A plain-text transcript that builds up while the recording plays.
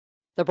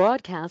The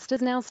broadcast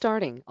is now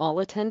starting. All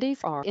attendees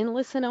are in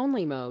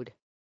listen-only mode.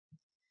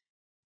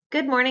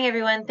 Good morning,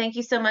 everyone. Thank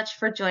you so much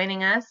for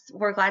joining us.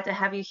 We're glad to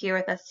have you here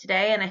with us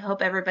today, and I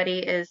hope everybody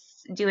is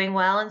doing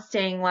well and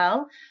staying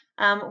well.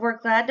 We're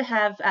glad to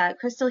have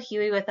Crystal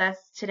Huey with us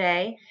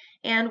today,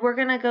 and we're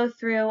going to go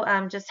through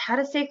just how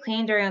to stay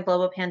clean during a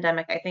global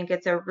pandemic. I think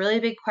it's a really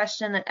big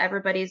question that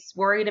everybody's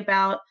worried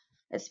about,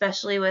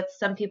 especially with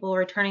some people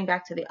returning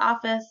back to the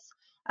office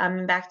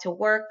and back to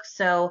work.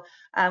 So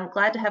I'm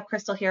glad to have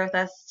Crystal here with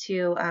us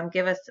to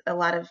give us a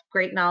lot of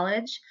great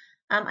knowledge.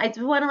 I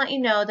do want to let you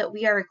know that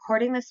we are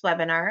recording this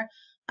webinar.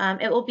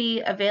 It will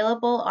be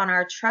available on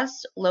our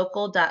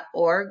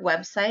trustlocal.org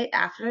website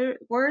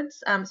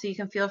afterwards, so you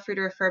can feel free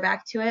to refer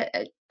back to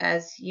it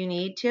as you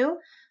need to.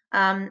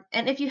 And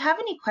if you have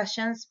any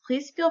questions,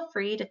 please feel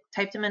free to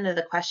type them into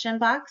the question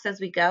box as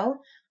we go.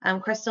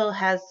 Crystal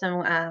has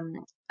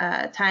some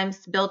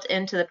times built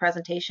into the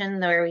presentation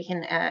where we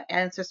can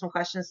answer some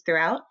questions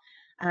throughout.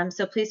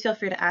 So please feel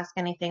free to ask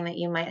anything that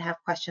you might have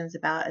questions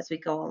about as we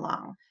go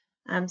along.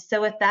 So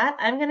with that,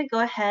 I'm going to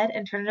go ahead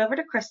and turn it over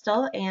to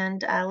Crystal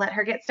and let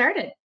her get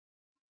started.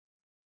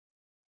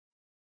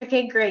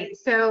 Okay, great.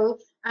 So,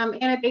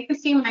 Anna, they can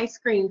see my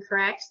screen,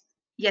 correct?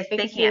 Yes, they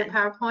can. See the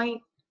PowerPoint?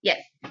 Yes.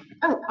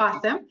 Oh,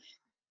 awesome.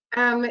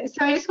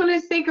 So I just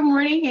wanted to say good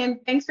morning and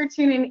thanks for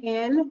tuning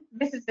in.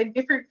 This is a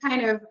different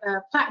kind of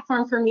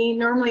platform for me.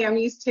 Normally, I'm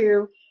used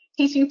to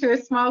teaching to a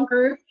small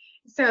group.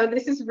 So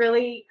this is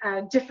really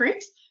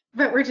different,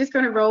 but we're just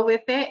going to roll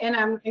with it. And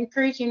I'm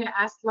encouraging you to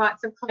ask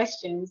lots of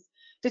questions.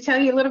 To tell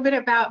you a little bit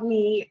about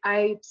me,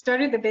 I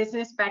started the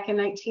business back in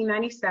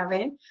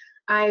 1997.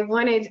 I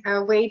wanted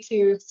a way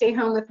to stay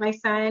home with my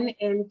son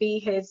and be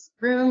his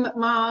room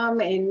mom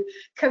and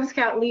Cub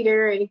Scout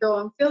leader and go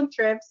on field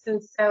trips.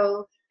 And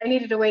so I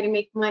needed a way to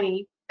make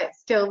money but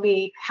still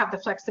have the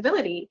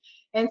flexibility.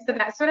 And so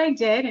that's what I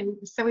did. And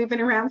so we've been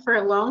around for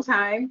a long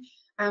time.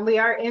 We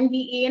are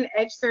MBE and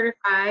EDGE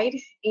certified,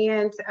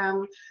 and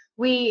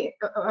we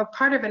are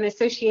part of an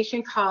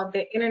association called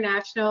the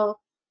International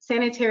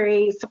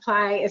Sanitary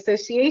Supply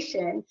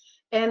Association.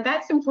 And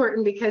that's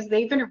important because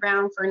they've been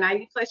around for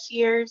 90 plus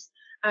years.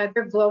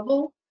 They're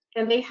global,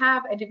 and they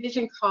have a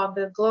division called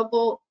the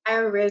Global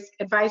Biorisk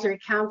Advisory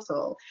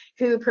Council,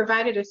 who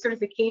provided a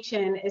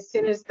certification as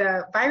soon as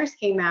the virus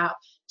came out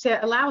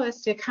to allow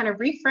us to kind of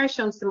refresh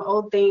on some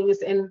old things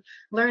and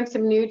learn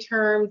some new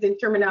terms and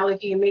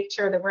terminology and make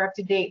sure that we're up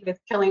to date with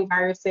killing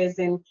viruses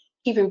and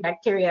keeping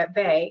bacteria at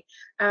bay.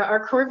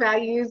 Our core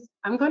values,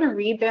 I'm going to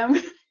read them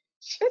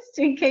just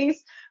in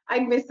case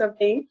I miss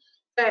something.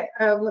 But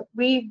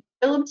we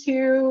build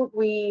to,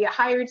 we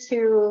hire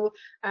to,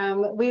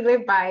 we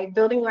live by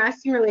building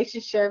lasting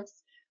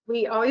relationships.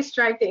 We always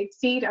strive to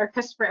exceed our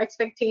customer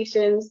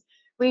expectations.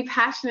 We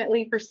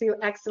passionately pursue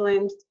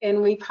excellence, and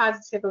we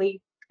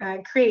positively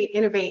create,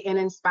 innovate, and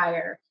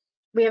inspire.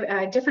 We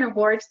have different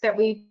awards that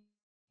we've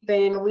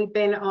been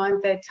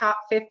on the top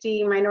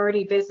 50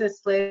 minority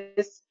business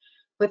list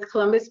with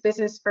Columbus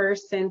Business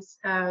First since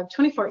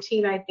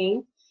 2014, I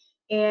think.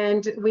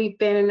 And we've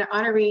been an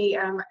honoree.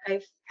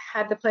 I've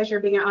had the pleasure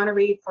of being an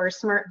honoree for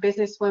Smart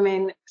Business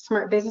Women,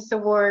 Smart Business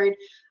Award.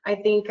 I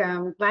think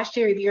last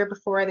year or the year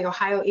before, the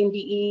Ohio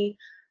MBE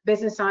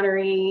Business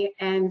Honoree,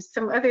 and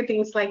some other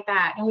things like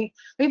that. And we've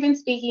been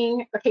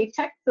speaking, okay,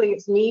 technically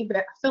it's me, but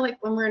I feel like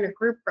when we're in a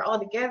group, we're all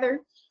together.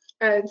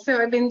 So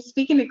I've been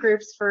speaking to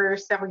groups for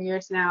several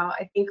years now.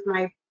 I think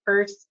my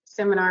first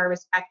seminar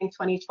was back in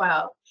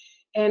 2012.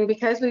 And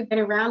because we've been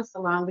around so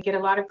long, we get a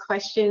lot of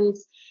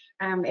questions.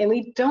 And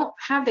we don't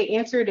have the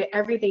answer to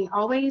everything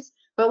always,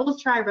 but we'll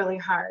try really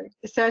hard.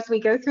 So as we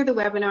go through the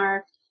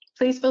webinar,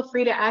 please feel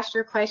free to ask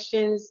your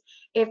questions.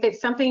 If it's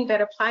something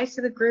that applies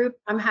to the group,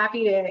 I'm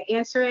happy to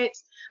answer it.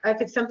 If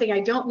it's something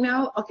I don't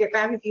know, I'll get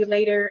back with you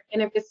later.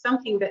 And if it's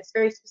something that's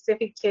very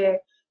specific to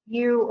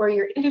you or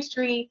your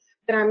industry,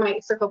 then I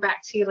might circle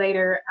back to you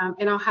later,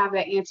 and I'll have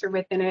that answer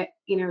within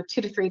 2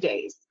 to 3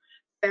 days.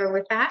 So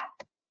with that,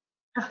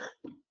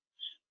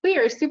 we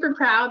are super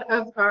proud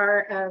of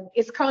our,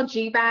 it's called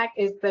GBAC,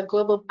 is the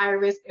Global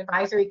Biorisk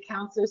Advisory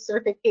Council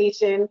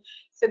certification.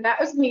 So that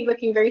was me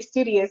looking very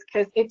studious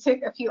because it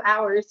took a few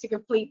hours to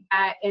complete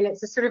that, and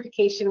it's a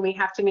certification we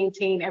have to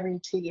maintain every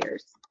 2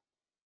 years.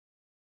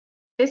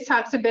 This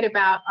talks a bit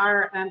about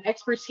our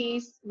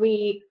expertise.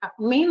 We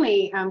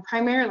mainly,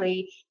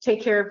 primarily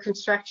take care of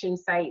construction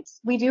sites.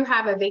 We do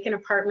have a vacant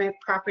apartment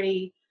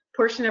property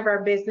portion of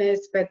our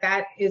business, but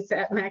that is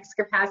at max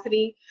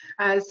capacity.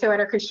 So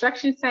at our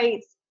construction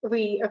sites,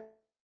 we of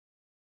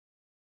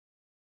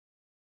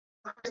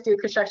course do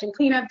construction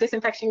cleanup,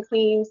 disinfection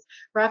cleans,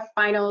 rough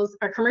finals.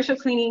 Our commercial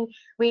cleaning,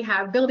 we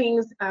have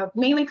buildings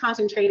mainly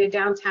concentrated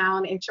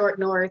downtown and short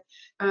north.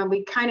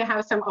 We kind of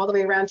have some all the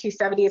way around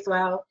 270 as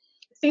well.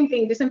 Same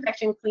thing,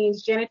 disinfection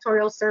cleans,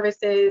 janitorial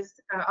services,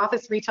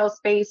 office retail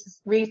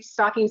space,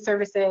 restocking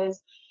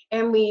services.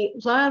 And we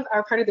love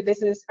our part of the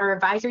business, our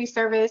advisory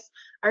service.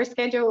 Our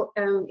schedule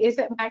is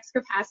at max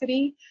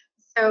capacity.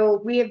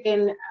 So we have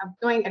been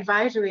doing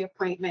advisory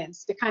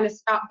appointments to kind of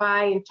stop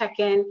by and check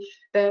in.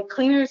 The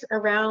cleaners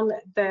around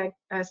the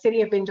city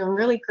have been doing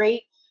really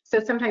great. So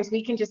sometimes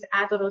we can just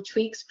add little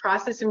tweaks,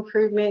 process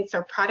improvements,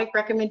 or product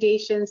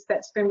recommendations.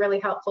 That's been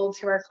really helpful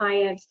to our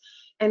clients.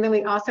 And then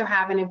we also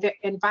have an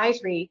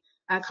advisory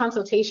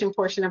consultation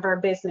portion of our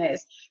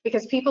business,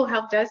 because people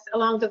helped us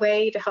along the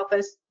way to help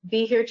us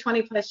be here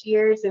 20 plus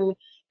years and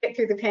get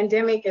through the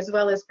pandemic, as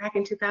well as back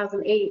in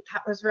 2008.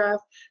 That was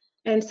rough.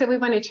 And so we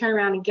want to turn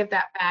around and give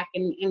that back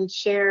and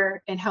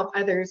share and help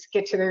others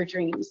get to their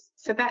dreams.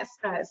 So that's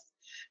us.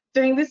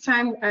 During this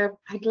time,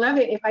 I'd love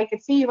it if I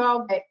could see you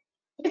all, but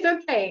it's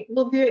okay.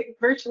 We'll do it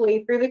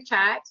virtually through the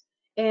chat.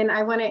 And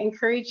I want to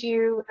encourage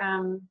you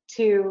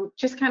to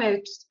just kind of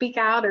speak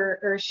out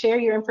or share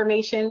your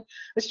information. I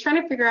was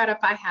trying to figure out if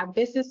I have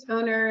business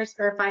owners,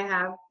 or if I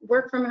have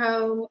work from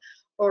home,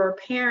 or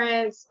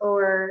parents,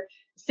 or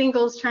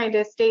singles trying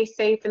to stay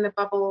safe in the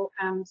bubble.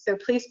 So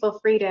please feel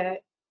free to,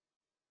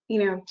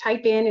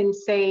 type in and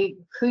say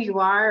who you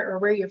are, or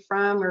where you're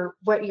from, or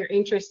what your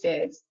interest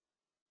is.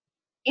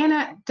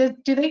 Anna, do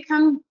they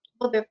come,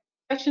 will the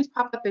questions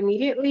pop up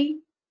immediately,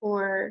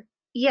 or?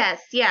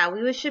 Yes, yeah,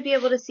 we should be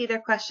able to see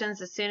their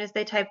questions as soon as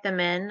they type them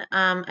in.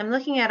 I'm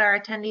looking at our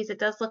attendees. It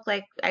does look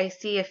like I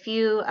see a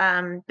few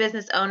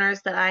business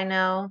owners that I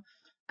know,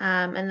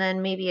 and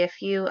then maybe a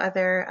few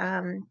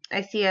other.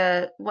 I see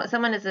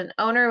someone is an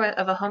owner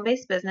of a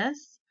home-based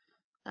business.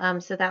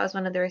 So that was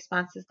one of the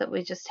responses that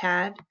we just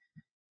had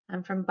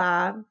from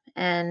Bob.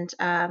 And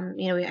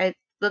it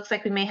looks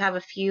like we may have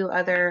a few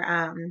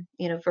other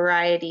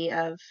variety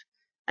of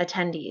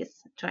attendees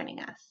joining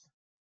us.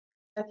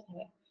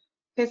 Okay.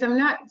 Because I'm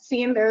not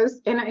seeing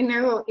those, and I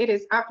know it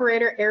is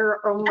operator error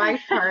on my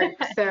part,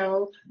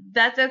 so.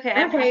 That's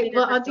okay. Okay,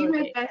 well, I'll do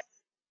my best.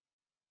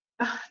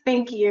 Oh,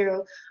 thank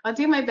you. I'll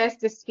do my best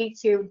to speak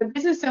to the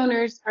business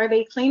owners. Are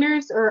they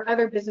cleaners or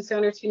other business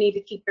owners who need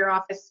to keep their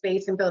office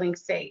space and building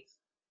safe?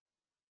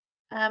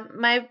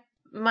 My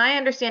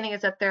understanding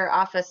is that they're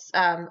office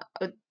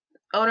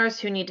owners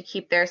who need to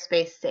keep their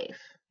space safe.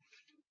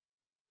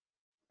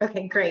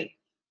 Okay, great.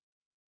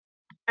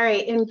 All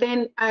right, and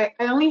then I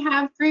only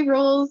have 3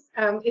 rules.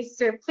 Is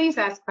to please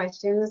ask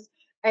questions.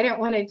 I don't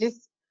want to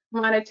just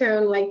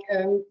monotone like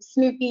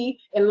Snoopy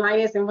and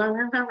Linus and rah,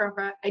 rah, rah, rah,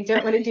 rah. I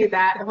don't want to do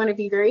that. I want to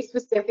be very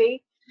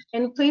specific.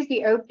 And please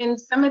be open.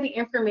 Some of the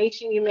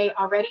information you may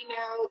already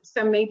know,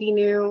 some may be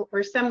new,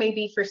 or some may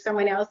be for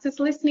someone else that's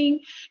listening,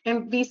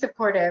 and be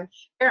supportive.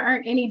 There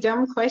aren't any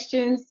dumb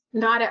questions,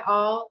 not at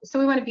all. So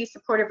we want to be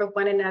supportive of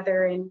one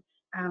another and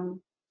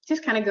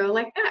just kind of go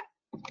like that.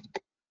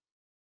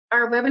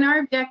 Our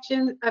webinar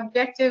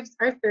objectives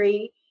are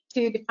 3: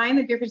 to define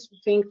the difference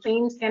between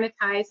clean,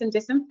 sanitize, and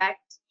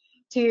disinfect,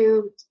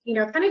 to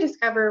kind of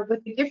discover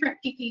with the different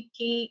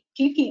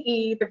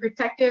PPE,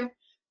 the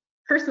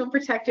personal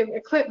protective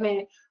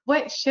equipment,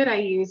 what should I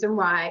use and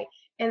why,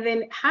 and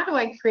then how do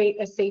I create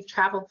a safe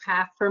travel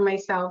path for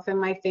myself and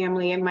my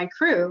family and my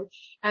crew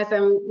as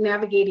I'm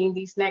navigating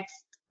these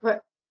next,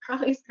 what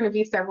probably is going to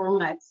be several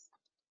months.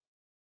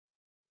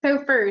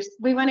 So first,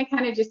 we want to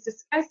kind of just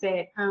discuss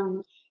it.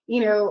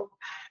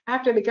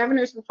 After the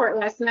governor's report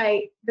last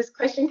night, this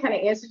question kind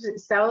of answers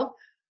itself,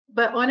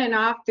 but on and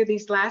off through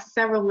these last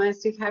several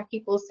months, we've had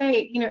people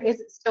say,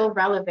 is it still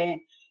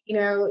relevant?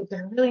 Do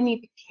I really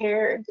need to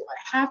care? Do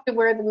I have to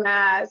wear the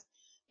mask?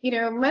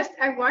 Must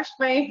I wash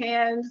my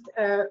hands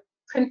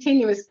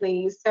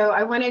continuously? So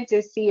I wanted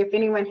to see if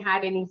anyone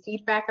had any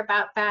feedback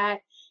about that.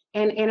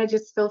 And Anna,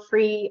 just feel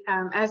free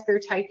as they're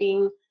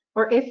typing,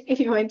 or if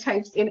anyone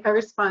types in a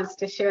response,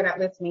 to share that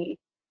with me.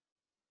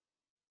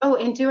 Oh,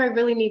 and do I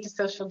really need to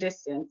social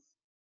distance?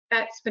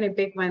 That's been a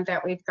big one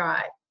that we've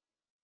got.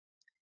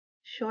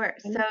 Sure.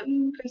 So,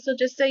 Crystal,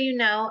 just so you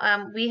know,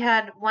 we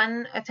had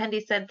one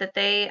attendee said that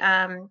they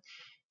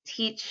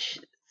teach,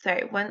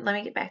 let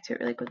me get back to it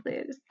really quickly.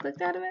 I just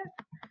clicked out of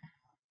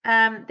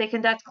it. They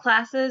conduct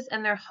classes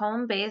in their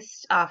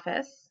home-based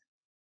office.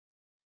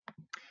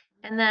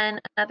 And then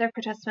another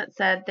participant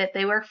said that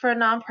they work for a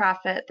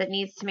nonprofit that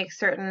needs to make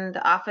certain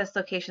the office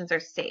locations are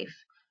safe,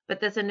 but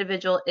this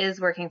individual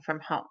is working from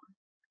home.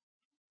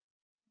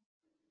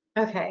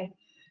 Okay.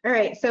 All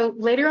right. So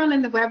later on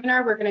in the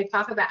webinar, we're going to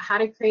talk about how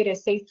to create a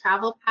safe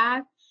travel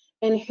path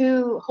and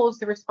who holds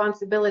the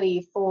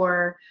responsibility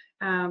for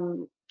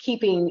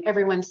keeping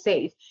everyone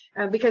safe.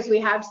 Because we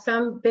have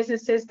some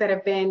businesses that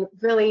have been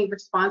really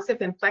responsive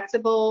and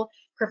flexible,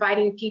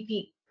 providing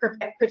PPE,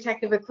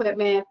 protective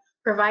equipment,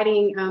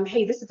 providing,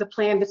 hey, this is a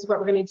plan, this is what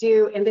we're going to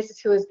do, and this is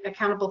who is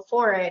accountable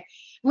for it.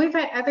 We've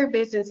had other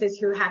businesses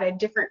who had a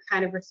different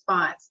kind of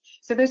response.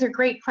 So those are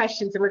great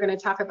questions, and we're going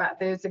to talk about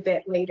those a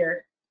bit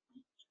later.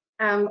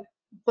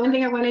 One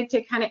thing I wanted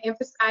to kind of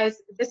emphasize,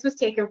 this was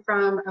taken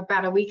from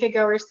about a week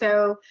ago or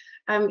so,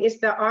 is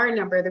the R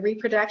number, the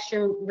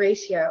reproduction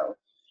ratio.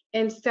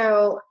 And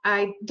so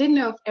I didn't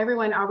know if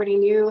everyone already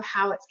knew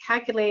how it's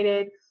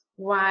calculated,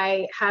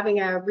 why having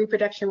a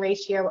reproduction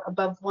ratio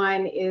above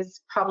 1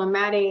 is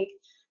problematic,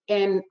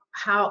 and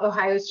how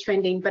Ohio's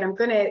trending. But I'm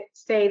going to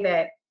say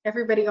that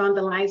everybody on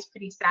the line is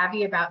pretty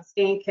savvy about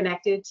staying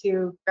connected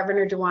to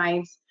Governor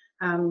DeWine's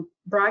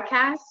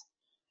broadcast.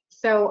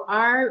 So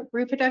our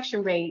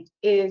reproduction rate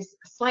is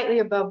slightly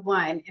above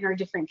 1 in our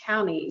different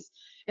counties.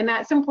 And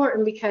that's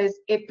important because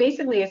it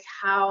basically is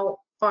how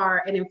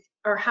far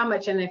or how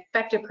much an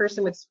infected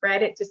person would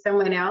spread it to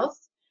someone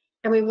else.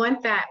 And we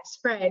want that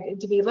spread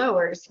to be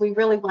lower. So we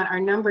really want our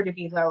number to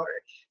be lower.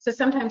 So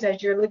sometimes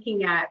as you're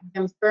looking at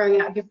them throwing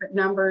out different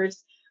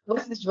numbers,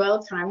 what's the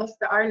dwell time? What's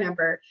the R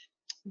number?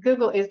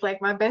 Google is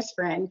like my best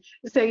friend.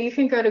 So you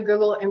can go to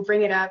Google and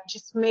bring it up.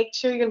 Just make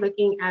sure you're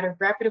looking at a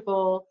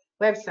reputable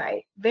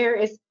website. There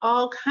is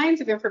all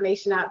kinds of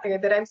information out there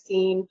that I've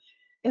seen,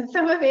 and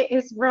some of it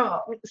is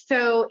wrong.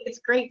 So it's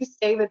great to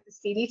stay with the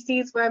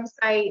CDC's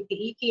website,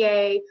 the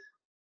EPA,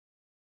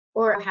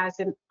 or it has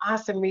an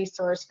awesome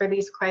resource for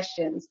these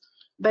questions.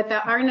 But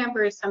the R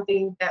number is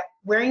something that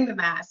wearing the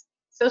mask,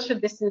 social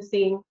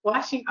distancing,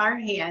 washing our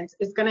hands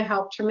is going to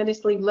help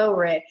tremendously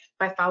lower it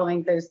by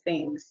following those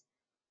things.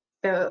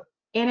 So,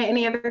 Anna,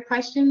 any other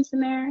questions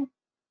in there?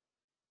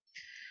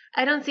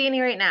 I don't see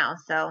any right now,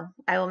 so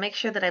I will make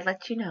sure that I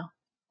let you know.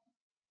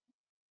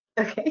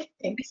 Okay,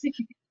 thanks.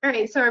 All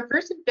right, so our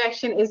first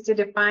objection is to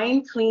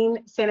define, clean,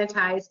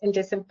 sanitize, and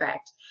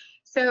disinfect.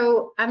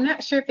 So I'm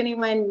not sure if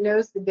anyone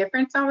knows the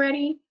difference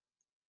already.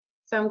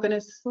 So I'm going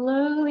to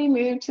slowly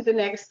move to the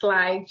next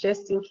slide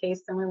just in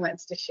case someone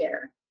wants to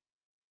share.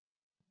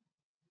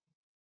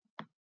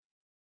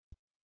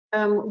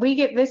 We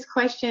get this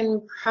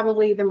question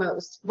probably the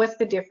most. What's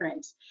the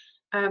difference?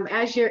 And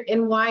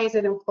why is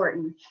it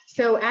important?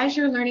 So as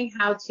you're learning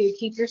how to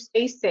keep your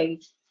space safe,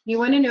 you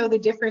want to know the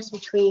difference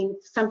between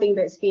something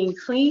that's being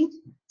cleaned,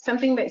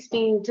 something that's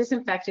being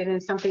disinfected,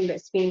 and something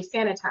that's being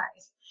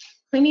sanitized.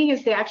 Cleaning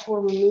is the actual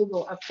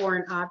removal of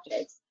foreign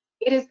objects.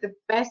 It is the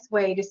best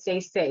way to stay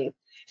safe.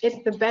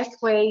 It's the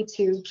best way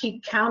to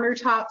keep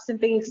countertops and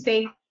things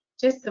safe,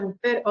 just some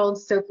good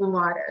old soap and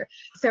water.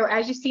 So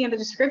as you see in the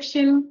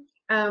description,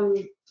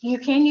 you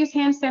can use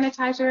hand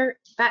sanitizer.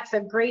 That's a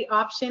great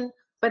option,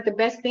 but the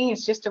best thing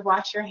is just to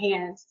wash your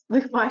hands.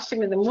 Wash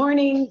them in the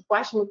morning,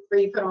 wash them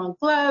before you put on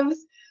gloves,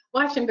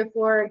 wash them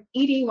before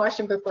eating, wash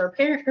them before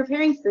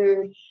preparing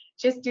food.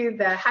 Just do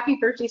the happy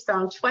birthday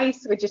song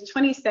twice, which is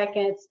 20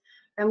 seconds.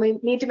 And we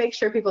need to make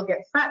sure people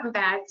get front and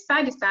back,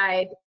 side to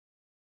side.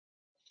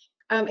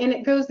 And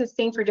it goes the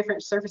same for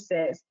different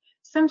surfaces.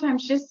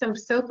 Sometimes just some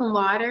soap and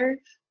water,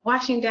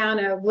 washing down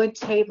a wood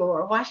table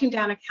or washing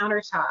down a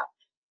countertop.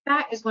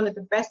 That is one of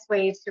the best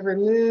ways to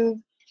remove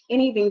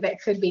anything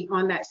that could be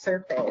on that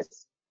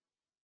surface.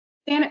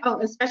 And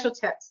special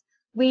tips.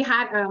 We've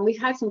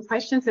had some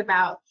questions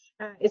about,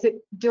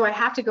 do I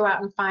have to go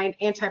out and find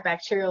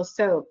antibacterial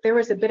soap? There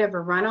was a bit of a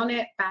run on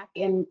it back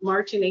in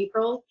March and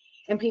April,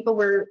 and people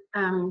were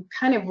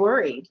kind of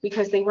worried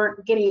because they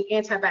weren't getting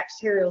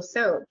antibacterial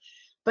soap.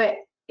 But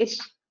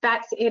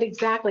that's it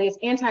exactly. It's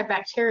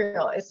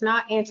antibacterial. It's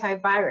not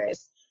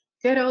antivirus.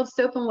 Good old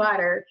soap and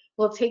water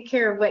will take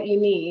care of what you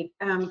need.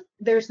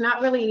 There's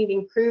not really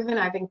anything proven.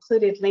 I've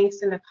included links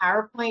in the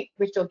PowerPoint,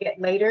 which you'll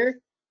get later,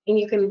 and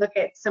you can look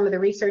at some of the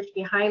research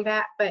behind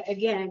that. But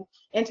again,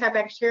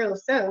 antibacterial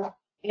soap,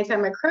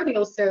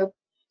 antimicrobial soap,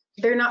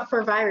 they're not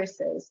for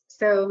viruses.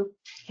 So,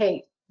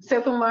 hey,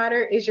 soap and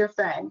water is your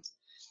friend.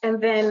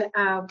 And then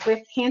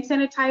with hand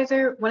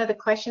sanitizer, one of the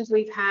questions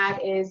we've had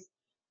is,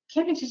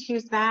 can't I just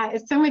use that?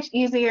 It's so much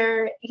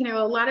easier. You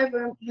know, a lot of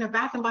them,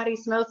 Bath and Body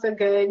smells so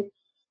good.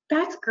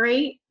 That's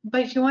great,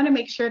 but you want to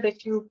make sure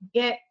that you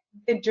get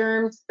the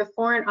germs, the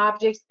foreign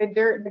objects, the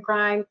dirt, the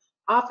grime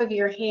off of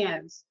your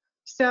hands.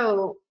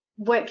 So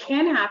what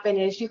can happen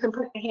is you can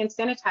put the hand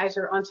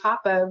sanitizer on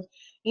top of,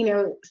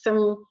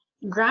 some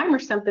grime or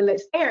something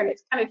that's there and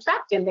it's kind of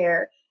trapped in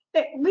there.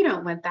 We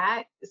don't want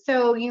that.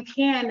 So you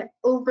can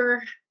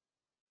over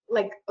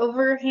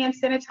hand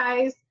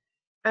sanitize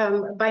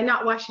by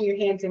not washing your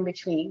hands in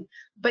between.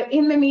 But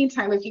in the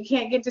meantime, if you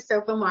can't get to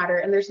soap and water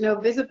and there's no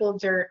visible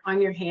dirt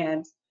on your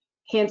hands,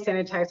 hand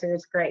sanitizer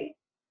is great.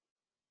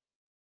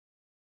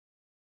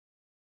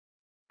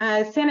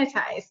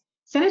 Sanitize.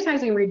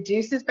 Sanitizing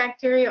reduces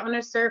bacteria on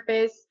a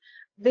surface.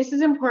 This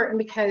is important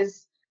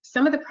because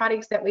some of the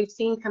products that we've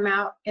seen come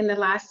out in the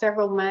last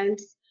several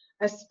months,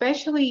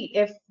 especially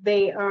if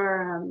they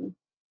are,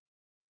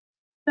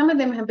 some of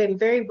them have been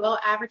very well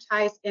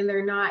advertised and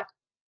they're not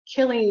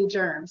killing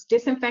germs.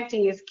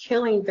 Disinfecting is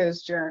killing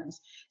those germs.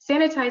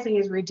 Sanitizing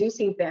is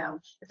reducing them.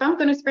 If I'm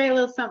going to spray a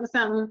little something,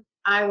 something,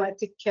 I want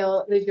to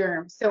kill the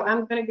germs. So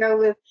I'm going to go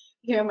with,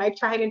 my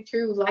tried and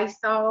true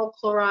Lysol,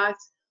 Clorox.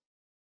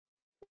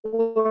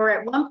 Or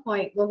at one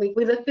point, when we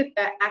looked at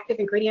the active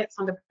ingredients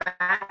on the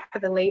back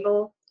of the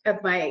label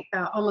of my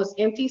almost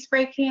empty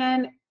spray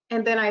can,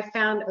 and then I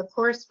found a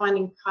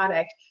corresponding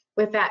product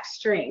with that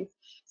strength.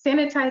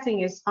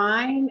 Sanitizing is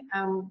fine.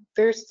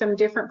 There's some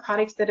different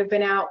products that have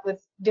been out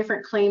with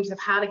different claims of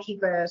how to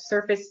keep a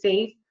surface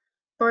safe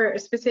for a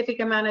specific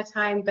amount of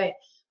time, but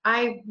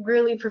I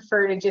really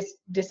prefer to just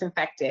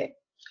disinfect it.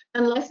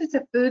 Unless it's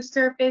a food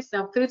surface.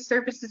 Now, food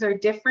surfaces are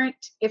different.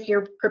 If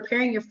you're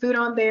preparing your food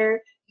on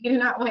there, You do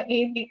not want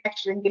anything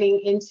extra getting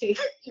into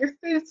your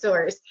food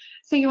source.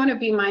 So you want to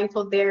be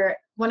mindful there.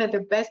 One of the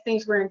best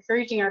things we're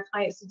encouraging our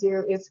clients to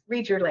do is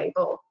read your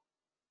label.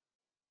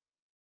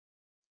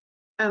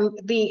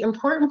 The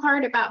important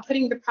part about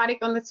putting the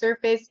product on the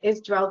surface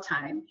is dwell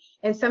time.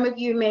 And some of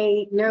you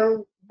may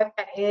know what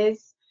that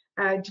is.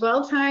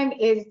 Dwell time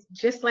is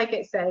just like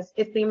it says.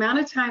 It's the amount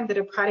of time that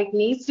a product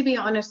needs to be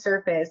on a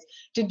surface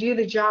to do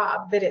the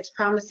job that it's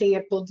promising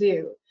it will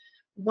do.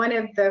 One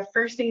of the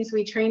first things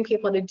we train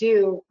people to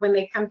do when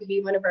they come to be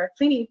one of our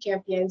cleaning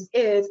champions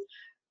is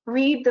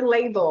read the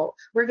label.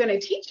 We're going to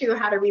teach you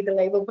how to read the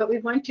label, but we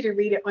want you to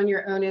read it on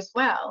your own as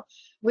well.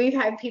 We've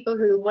had people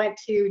who want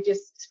to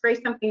just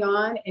spray something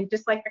on and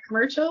just like the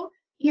commercial,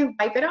 you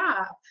wipe it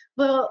off.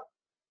 Well,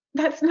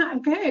 that's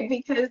not good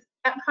because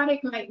that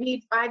product might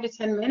need 5 to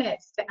 10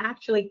 minutes to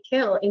actually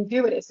kill and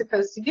do what it's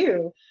supposed to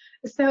do.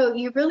 So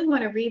you really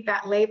want to read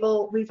that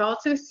label. We've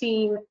also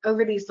seen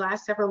over these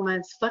last several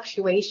months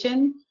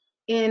fluctuation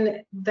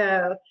in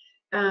the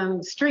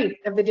strength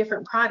of the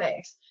different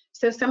products.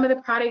 So some of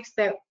the products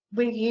that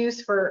we've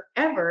used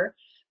forever,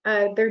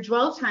 their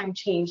dwell time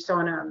changed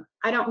on them.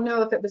 I don't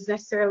know if it was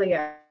necessarily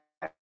a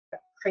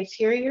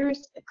criteria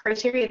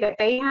that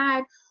they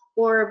had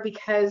or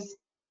because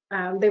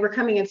they were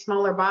coming in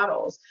smaller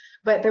bottles.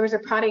 But there was a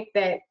product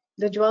that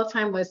the dwell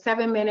time was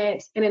 7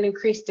 minutes and it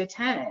increased to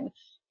 10.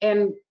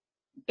 And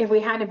if we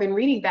hadn't been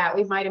reading that,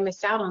 we might have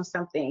missed out on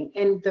something.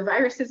 And the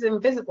virus is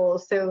invisible,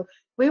 so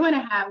we want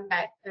to have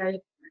that.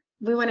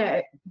 We want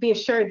to be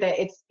assured that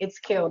it's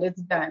killed,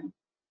 it's done.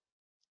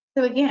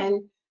 So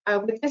again,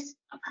 with this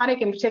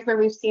product in particular,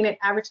 we've seen it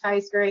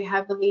advertised very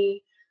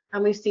heavily.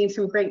 We've seen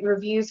some great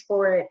reviews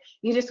for it.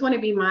 You just want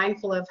to be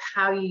mindful of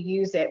how you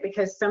use it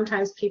because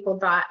sometimes people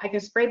thought, I can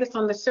spray this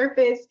on the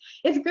surface,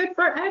 it's good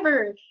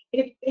forever.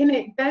 And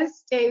it does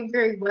stay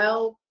very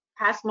well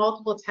past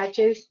multiple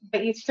touches,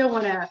 but you still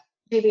want to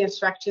do the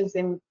instructions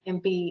and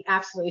be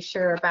absolutely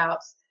sure about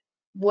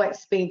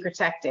what's being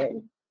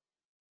protected.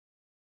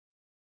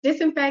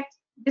 Disinfect,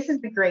 this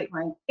is the great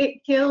one.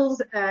 It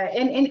kills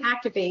and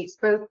inactivates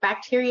both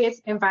bacteria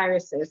and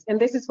viruses, and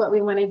this is what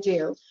we want to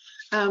do.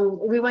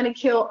 We want to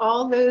kill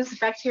all those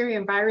bacteria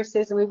and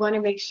viruses, and we want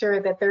to make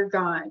sure that they're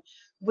gone.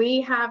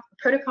 We have a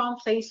protocol in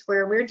place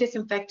where we're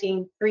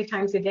disinfecting 3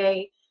 times a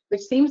day,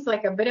 which seems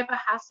like a bit of a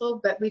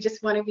hassle, but we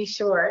just want to be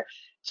sure.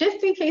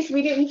 Just in case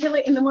we didn't kill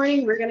it in the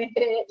morning, we're going to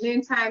hit it at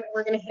noontime, and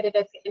we're going to hit it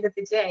at the end of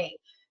the day.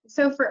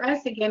 So for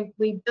us, again,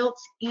 we built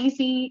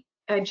easy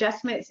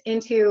adjustments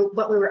into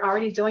what we were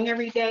already doing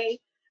every day.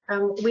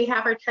 We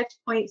have our touch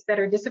points that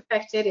are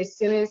disinfected as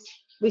soon as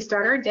we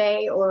start our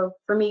day, or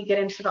for me, get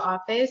into the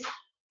office.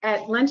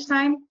 At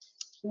lunchtime,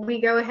 we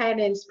go ahead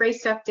and spray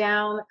stuff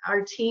down.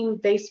 Our team,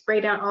 they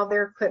spray down all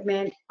their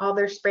equipment, all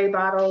their spray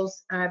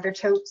bottles, their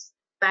totes,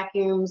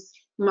 vacuums,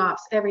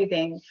 mops,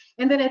 everything.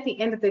 And then at the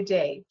end of the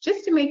day,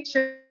 just to make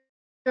sure,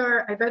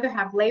 I'd rather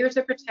have layers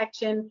of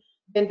protection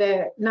than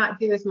to not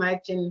do as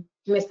much and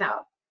miss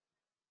out.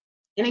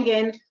 And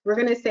again, we're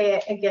going to say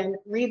it again,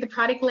 read the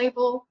product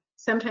label.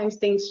 Sometimes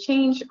things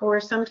change, or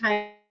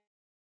sometimes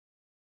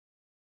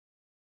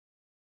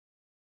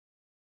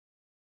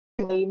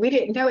we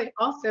didn't know it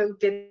also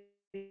did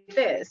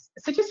this.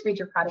 So just read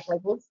your product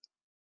labels.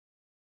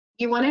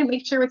 You want to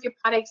make sure with your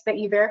products that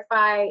you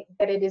verify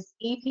that it is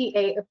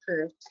EPA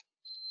approved.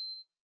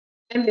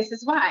 And this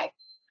is why.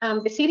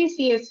 The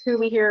CDC is who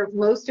we hear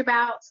most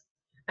about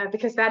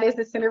because that is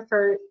the Center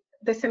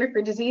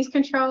for Disease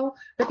Control,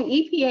 but the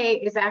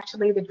EPA is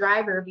actually the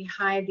driver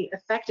behind the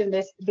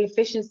effectiveness, the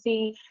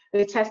efficiency,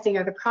 the testing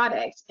of the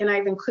product. And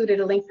I've included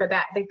a link for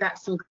that. They've got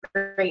some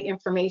great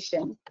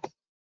information.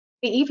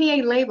 The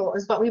EPA label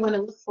is what we want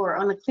to look for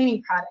on the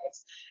cleaning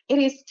products. It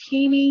is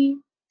teeny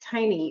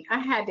tiny. I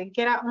had to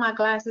get out my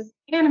glasses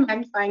and a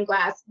magnifying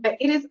glass, but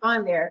it is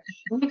on there.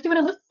 And what you want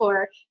to look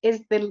for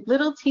is the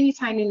little teeny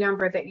tiny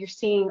number that you're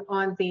seeing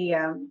on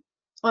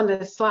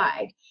the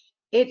slide.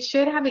 It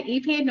should have an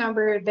EPA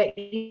number that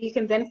you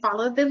can then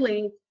follow the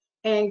link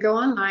and go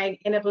online,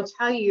 and it will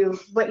tell you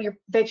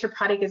that your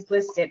product is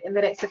listed and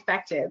that it's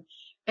effective.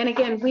 And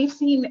again, we've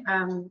seen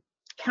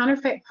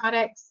counterfeit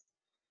products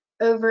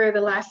over the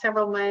last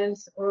several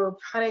months, or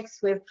products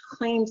with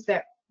claims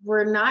that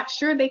we're not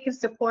sure they can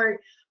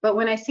support. But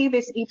when I see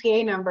this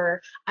EPA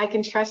number, I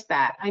can trust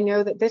that. I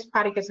know that this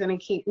product is going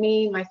to keep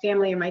me, my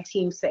family, and my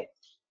team safe.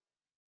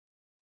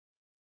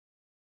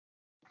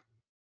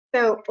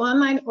 So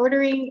online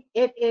ordering,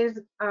 it is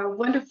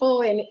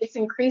wonderful, and it's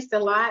increased a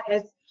lot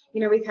as, you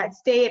know, we've had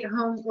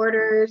stay-at-home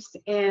orders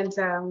and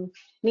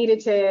needed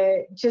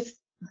to just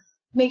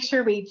make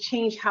sure we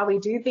change how we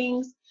do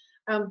things.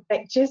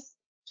 But just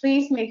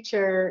please make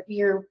sure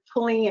you're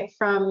pulling it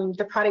from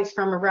the products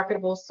from a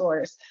reputable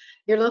source.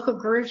 Your local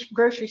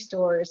grocery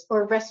stores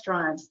or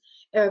restaurants,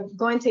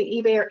 going to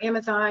eBay or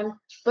Amazon,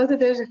 both of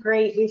those are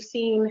great. We've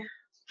seen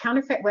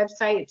counterfeit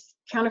websites,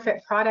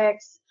 counterfeit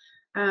products.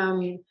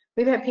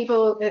 We've had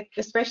people,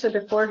 especially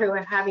before, who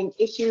are having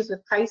issues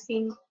with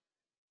pricing.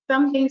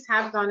 Some things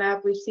have gone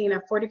up. We've seen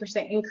a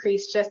 40%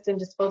 increase just in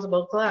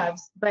disposable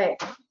gloves, but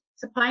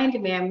supply and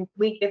demand,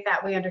 we get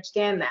that, we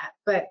understand that.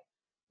 But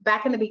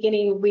back in the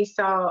beginning, we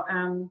saw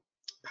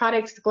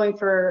products going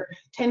for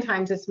 10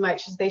 times as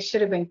much as they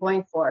should have been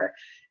going for.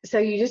 So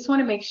you just want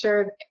to make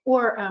sure,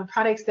 or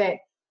products that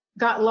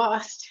got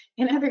lost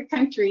in other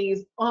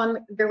countries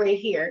on their way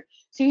here.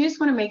 So you just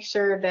want to make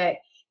sure that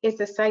it's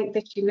a site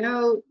that you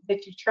know,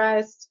 that you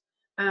trust,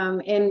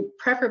 and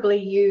preferably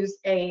use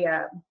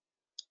a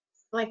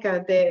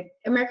the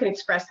American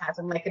Express has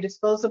them, like a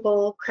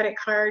disposable credit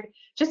card,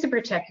 just to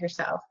protect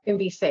yourself and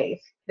be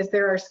safe, because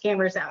there are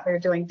scammers out there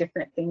doing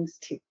different things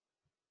too.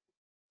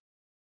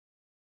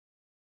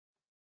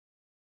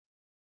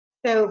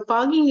 So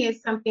fogging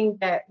is something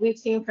that we've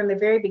seen from the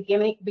very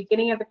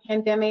beginning of the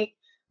pandemic.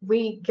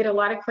 We get a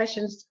lot of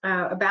questions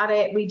about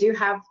it. We do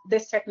have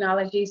this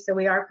technology, so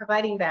we are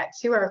providing that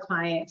to our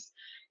clients.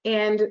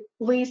 And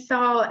we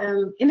saw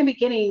in the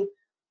beginning,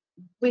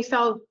 we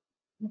saw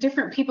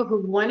different people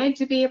who wanted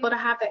to be able to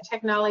have that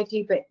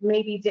technology, but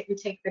maybe didn't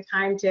take the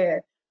time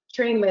to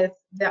train with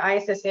the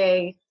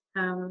ISSA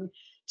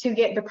to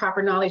get the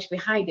proper knowledge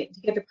behind it, to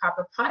get the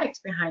proper products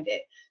behind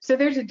it. So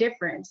there's a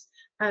difference.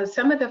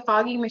 Some of the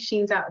fogging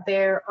machines out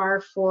there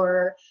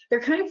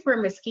they're kind of for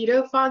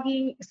mosquito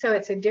fogging, so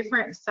it's a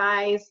different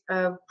size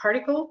of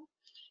particle.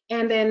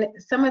 And then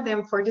some of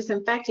them for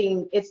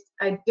disinfecting, it's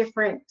a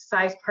different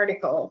size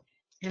particle.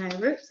 And I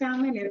wrote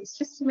down my notes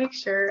just to make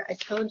sure I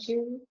told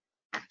you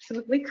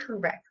absolutely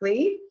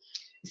correctly.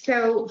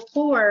 So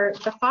for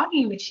the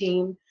fogging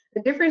machine,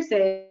 the difference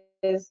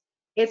is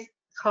it's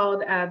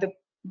called,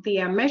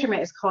 the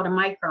measurement is called a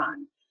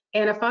micron.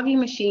 And a fogging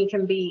machine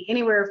can be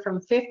anywhere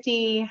from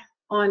 50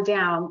 on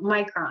down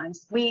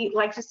microns. We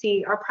like to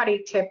see our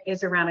product tip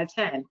is around a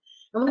 10.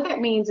 And what that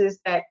means is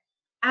that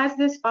as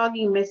this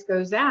fogging mist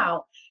goes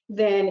out,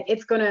 then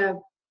it's going to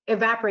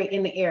evaporate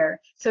in the air.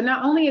 So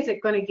not only is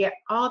it going to get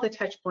all the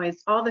touch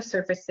points, all the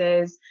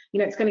surfaces,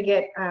 it's going to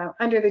get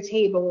under the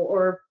table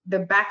or the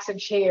backs of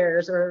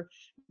chairs or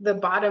the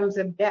bottoms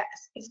of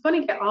desks. It's going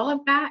to get all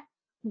of that,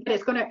 but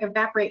it's going to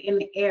evaporate in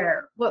the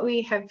air. What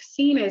we have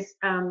seen is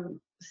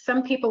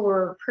some people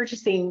were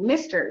purchasing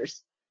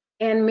misters,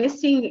 and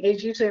misting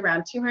is usually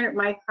around 200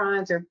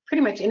 microns or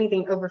pretty much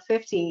anything over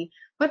 50.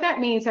 What that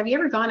means, have you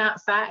ever gone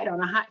outside on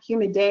a hot,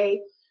 humid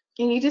day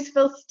and you just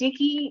feel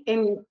sticky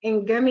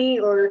and gummy,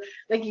 or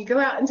like you go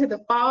out into the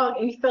fog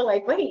and you feel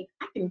like, wait,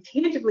 I can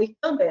tangibly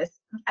feel this?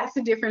 That's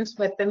the difference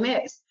with the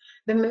mist.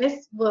 The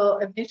mist will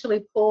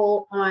eventually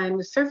pull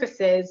on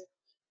surfaces.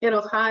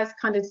 It'll cause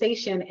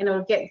condensation and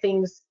it'll get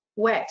things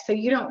wet. So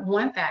you don't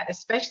want that,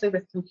 especially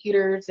with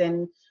computers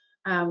and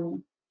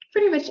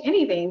pretty much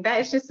anything.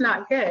 That is just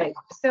not good.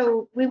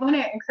 So we want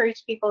to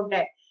encourage people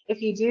that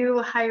if you do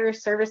hire a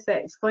service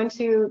that's going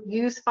to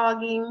use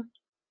fogging,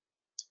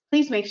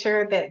 please make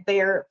sure that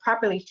they are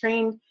properly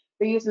trained,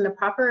 they're using the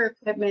proper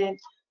equipment,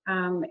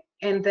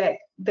 and that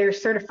they're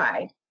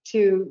certified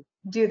to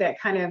do that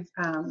kind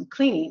of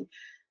cleaning.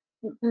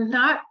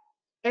 Not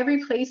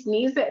every place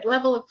needs that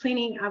level of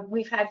cleaning.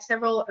 We've had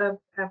several of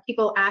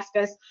people ask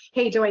us,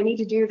 hey, do I need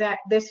to do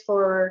this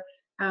for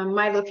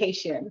my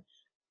location?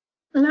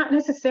 Not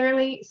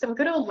necessarily. Some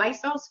good old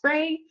Lysol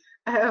spray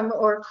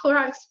or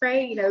Clorox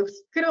spray,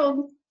 good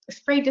old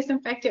spray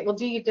disinfectant will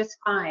do you just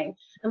fine.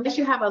 Unless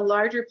you have a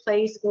larger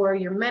place or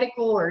your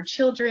medical or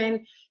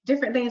children,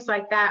 different things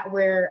like that,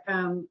 where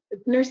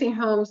nursing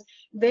homes,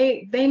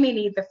 they may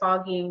need the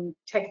fogging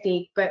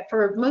technique. But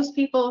for most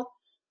people,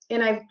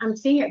 and I'm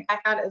seeing it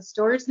back out at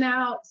stores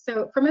now,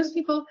 so for most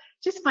people,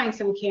 just find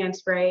some can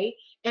spray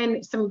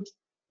and some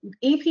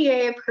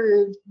EPA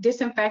approved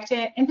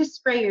disinfectant and just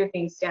spray your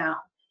things down.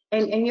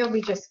 And you'll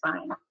be just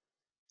fine.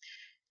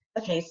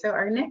 Okay, so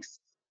our next.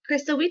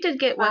 Crystal, we did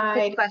get one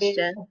quick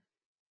question.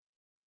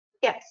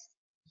 Yes.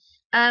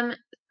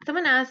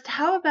 Someone asked,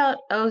 how about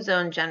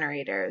ozone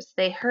generators?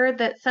 They heard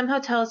that some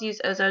hotels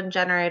use ozone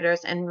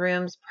generators in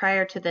rooms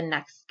prior to the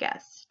next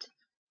guest.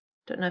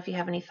 Don't know if you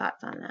have any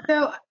thoughts on that.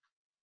 So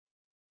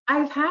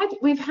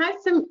we've had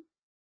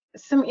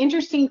some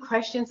interesting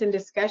questions and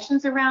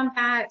discussions around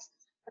that,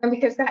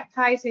 because that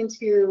ties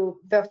into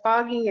the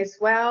fogging as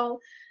well.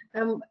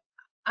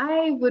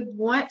 I would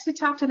want to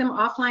talk to them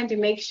offline to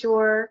make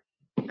sure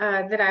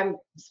that I'm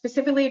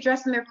specifically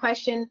addressing their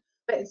question,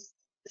 but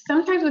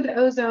sometimes with the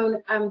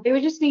ozone, they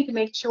would just need to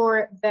make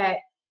sure that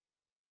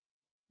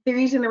they're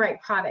using the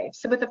right product.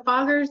 So with the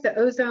foggers, the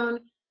ozone,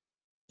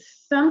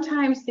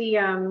 sometimes the,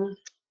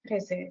 what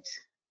is it?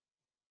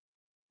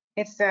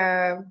 It's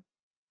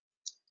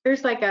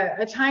there's like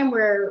a time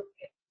where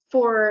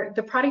for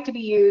the product to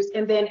be used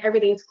and then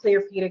everything's clear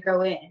for you to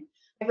go in.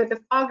 With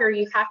the fogger,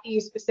 you have to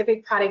use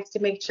specific products to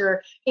make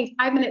sure, hey,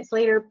 5 minutes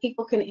later,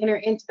 people can enter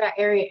into that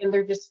area and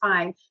they're just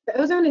fine. The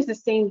ozone is the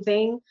same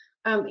thing.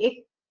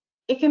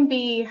 It can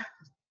be,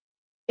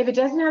 if it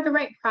doesn't have the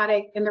right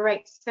product in the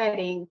right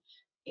setting,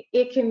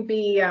 it can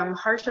be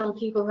harsh on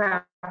people who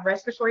have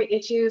respiratory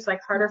issues, like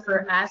harder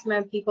for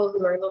asthma, people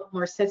who are a little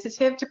more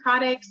sensitive to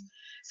products.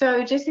 So I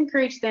would just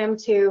encourage them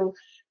to,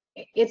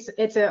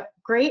 it's a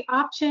great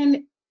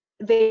option.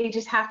 They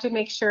just have to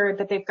make sure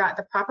that they've got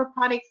the proper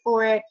product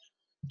for it.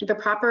 the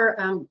proper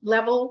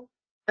level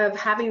of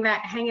having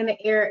that hang in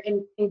the air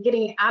and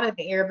getting it out of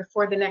the air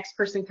before the next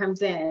person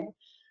comes in.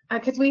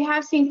 Because we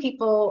have seen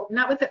people,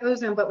 not with the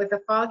ozone, but with the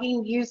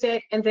fogging, use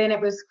it, and then it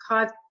was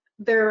caused,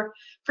 their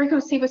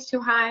frequency was too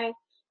high,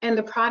 and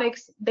the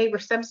products, they were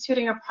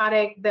substituting a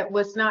product that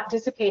was not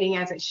dissipating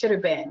as it should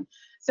have been.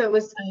 So it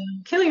was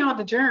killing all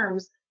the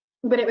germs,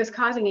 but it was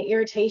causing an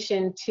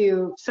irritation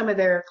to some of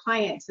their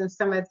clients and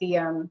some of the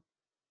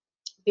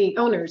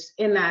owners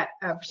in that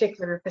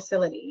particular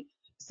facility.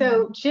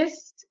 So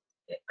just,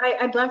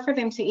 I'd love for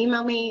them to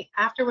email me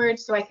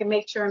afterwards so I can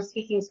make sure I'm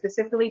speaking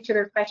specifically to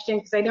their question,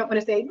 because I don't want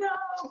to say no,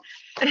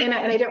 and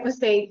I don't want to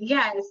say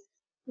yes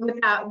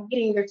without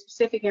getting their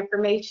specific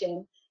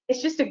information.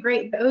 It's just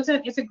the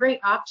ozone is a great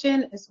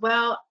option as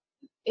well.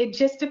 It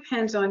just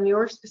depends on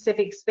your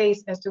specific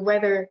space as to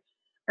whether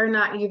or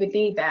not you would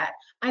need that.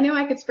 I know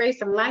I could spray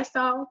some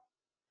Lysol.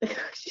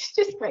 It's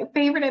just my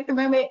favorite at the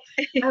moment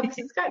because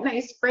it's got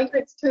nice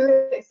fragrance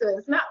to it, so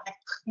it's not like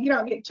you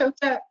don't get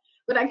choked up.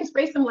 But I can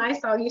spray some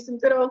Lysol, use some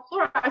good old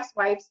Clorox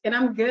wipes, and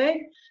I'm good.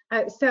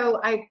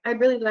 So I'd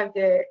really love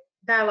to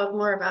dialogue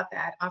more about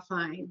that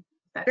offline.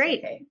 If that's Great.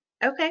 Okay.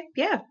 Okay.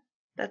 Yeah.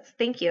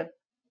 Thank you.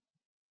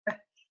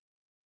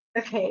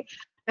 Okay.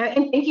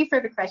 And thank you for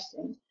the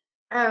question.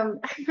 I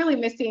really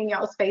miss seeing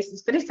y'all's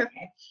faces, but it's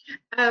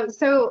okay.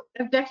 So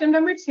objective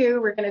number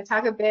 2, we're going to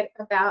talk a bit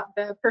about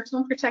the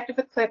personal protective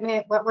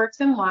equipment, what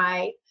works and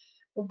why.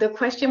 The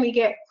question we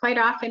get quite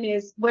often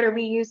is, what are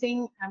we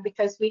using?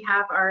 Because we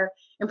have our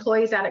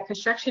employees out at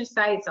construction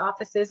sites,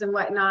 offices, and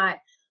whatnot.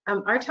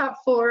 Our top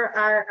 4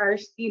 are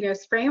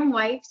spray and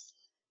wipes,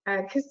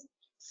 because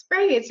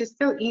spray is just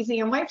so easy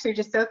and wipes are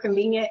just so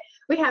convenient.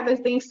 We have those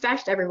things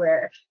stashed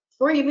everywhere.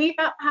 Before you leave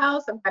out the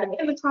house, I've got them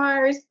in the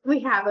cars, we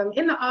have them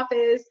in the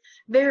office,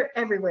 they're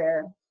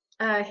everywhere.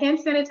 Hand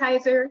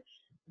sanitizer,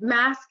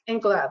 mask,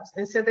 and gloves.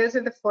 And so those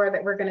are the 4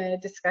 that we're going to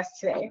discuss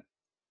today.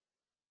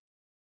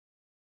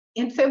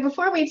 And so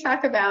before we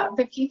talk about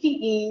the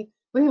PPE,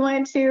 we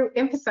want to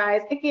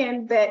emphasize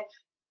again that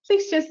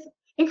please just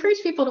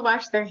encourage people to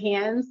wash their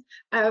hands.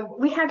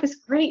 We had this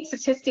great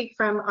statistic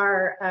from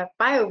our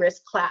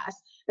BioRisk class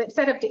that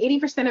said up to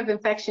 80% of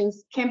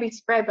infections can be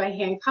spread by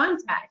hand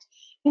contact.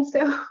 And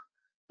so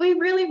we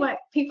really want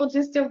people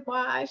just to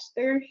wash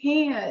their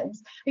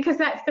hands, because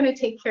that's going to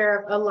take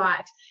care of a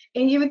lot.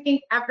 And you would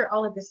think after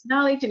all of this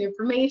knowledge and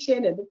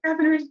information and the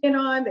governor's been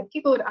on that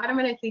people would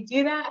automatically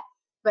do that.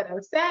 But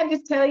I'm sad to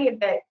tell you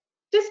that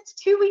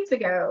just 2 weeks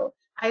ago,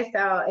 I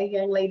saw a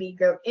young lady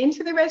go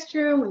into the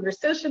restroom. We were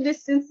social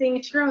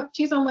distancing.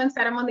 She's on one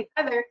side, I'm on the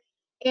other.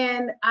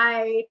 And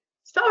I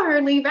saw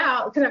her leave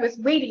out because I was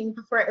waiting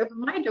before I opened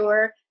my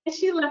door, and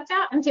she left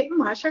out and didn't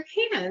wash her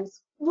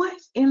hands.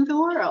 What in the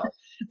world?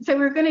 So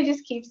we're going to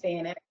just keep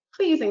saying it.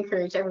 Please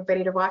encourage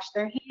everybody to wash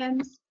their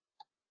hands.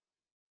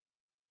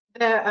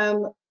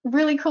 The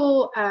really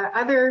cool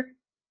other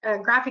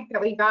graphic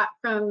that we got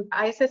from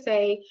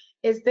ISSA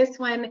is this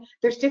one.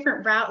 There's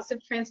different routes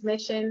of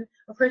transmission.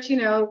 Of course,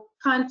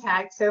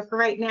 contact. So for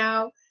right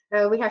now,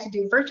 we have to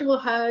do virtual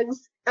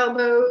hugs,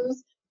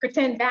 elbows,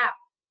 pretend dap.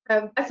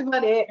 That's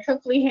about it.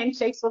 Hopefully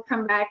handshakes will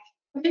come back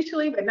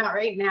eventually, but not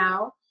right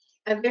now.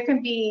 There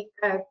can be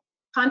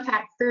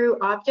contact through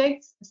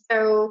objects.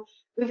 So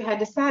we've had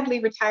to sadly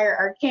retire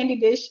our candy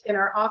dish in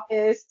our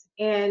office,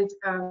 and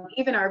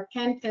even our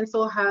pen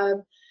pencil hub.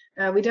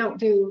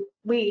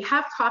 We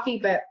have coffee,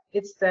 but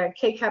it's the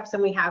K-cups,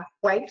 and we have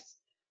wipes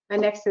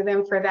next to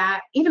them for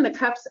that. Even the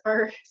cups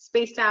are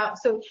spaced out.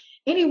 So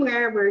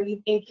anywhere where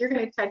you think you're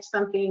going to touch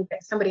something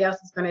that somebody else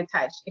is going to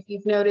touch. If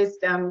you've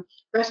noticed,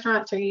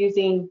 restaurants are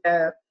using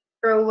the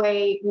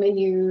throwaway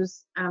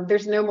menus.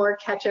 There's no more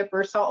ketchup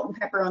or salt and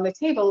pepper on the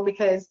table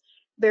because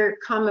they're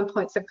common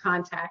points of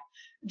contact.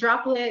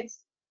 Droplets,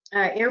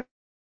 airborne.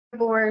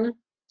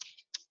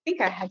 I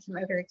think I had some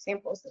other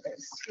examples of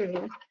those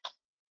too.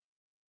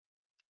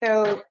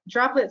 So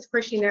droplets, of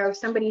course, if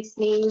somebody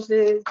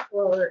sneezes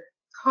or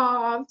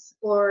coughs,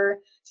 or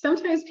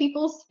sometimes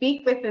people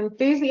speak with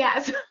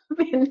enthusiasm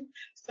and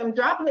some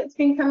droplets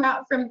can come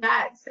out from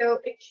that. So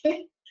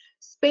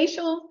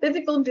spatial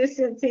physical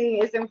distancing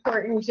is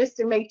important, just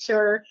to make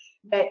sure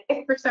that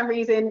if for some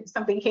reason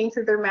something came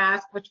through their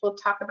mask, which we'll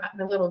talk about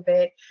in a little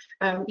bit,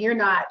 you're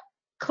not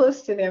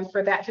close to them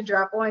for that to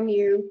drop on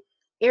you.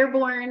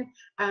 Airborne,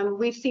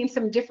 we've seen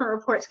some different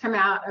reports come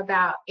out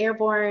about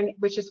airborne,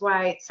 which is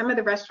why some of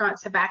the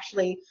restaurants have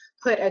actually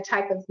put a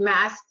type of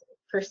mask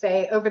per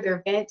se over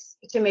their vents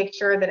to make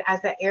sure that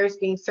as that air is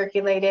being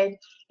circulated,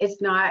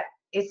 it's not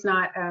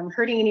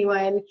hurting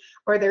anyone,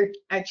 or they're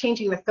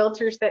changing the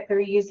filters that they're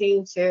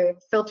using to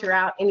filter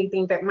out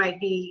anything that might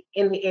be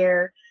in the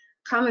air.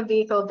 Common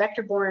vehicle,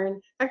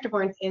 vector-borne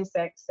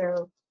insects.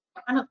 So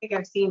I don't think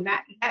I've seen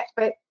that yet,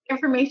 but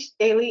information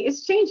daily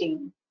is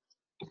changing.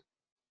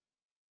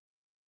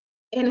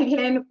 And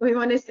again, we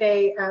want to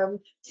say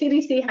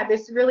CDC had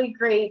this really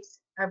great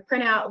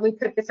printout. We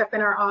put this up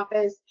in our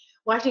office.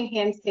 Washing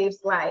hands saves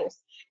lives.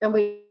 And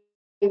we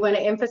want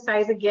to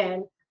emphasize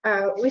again,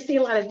 we see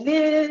a lot of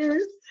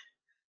this.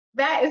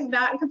 That is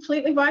not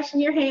completely washing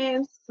your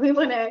hands. We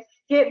want to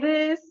get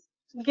this,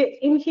 get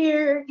in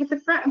here, get the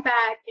front and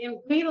back. And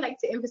we like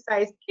to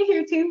emphasize, get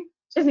here too,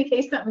 just in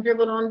case something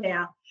dribbled on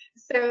down.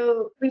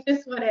 So we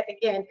just want to,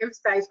 again,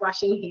 emphasize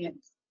washing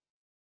hands.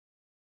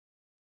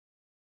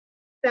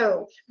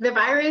 So the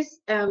virus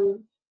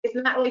is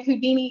not like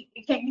Houdini.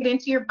 You can't get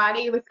into your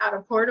body without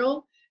a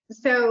portal.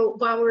 So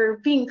while we're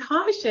being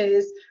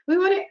cautious, we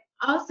want to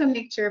also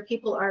make sure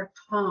people are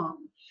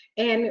calm.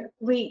 And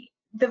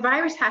the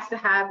virus has to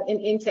have an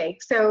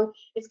intake. So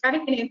it's got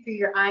to get in through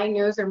your eye,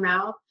 nose, or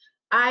mouth.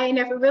 I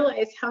never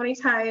realized how many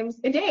times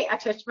a day I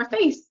touched my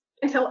face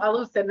until all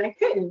of a sudden I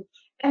couldn't.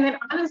 And then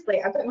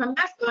honestly, I put my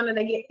mask on and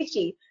I get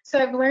itchy. So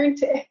I've learned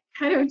to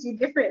kind of do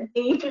different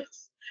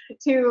things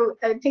to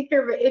take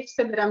care of an itch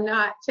so that I'm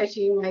not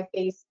touching my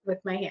face with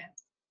my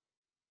hands.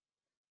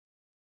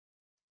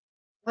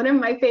 One of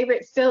my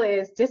favorites still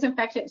is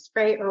disinfectant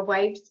spray or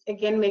wipes.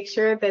 Again, make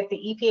sure that the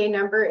EPA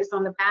number is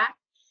on the back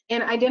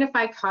and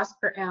identify cost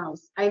per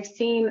ounce. I've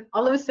seen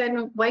all of a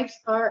sudden wipes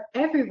are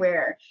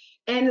everywhere.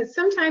 And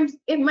sometimes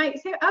it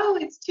might say, oh,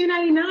 it's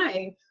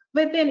 $2.99,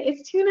 but then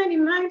it's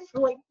 $2.99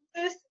 for like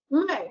this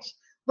much.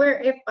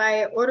 Where if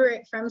I order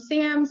it from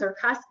Sam's or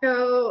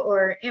Costco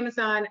or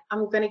Amazon,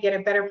 I'm going to get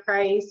a better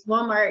price.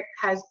 Walmart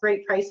has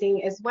great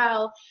pricing as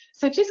well.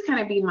 So just kind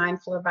of be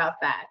mindful about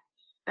that.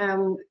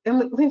 And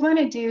we want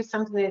to do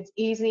something that's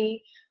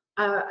easy.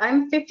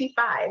 I'm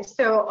 55,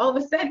 so all of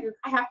a sudden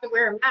I have to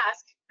wear a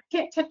mask. I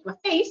can't touch my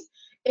face,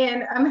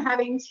 and I'm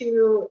having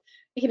to,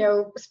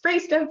 spray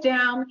stuff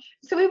down.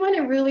 So we want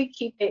to really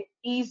keep it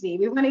easy.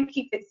 We want to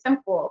keep it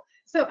simple.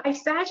 So I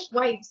stashed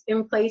wipes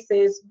in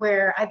places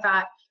where I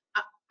thought,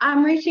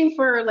 I'm reaching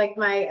for like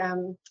my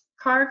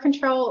car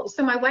control.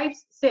 So my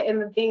wipes sit in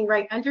the thing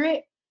right under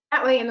it.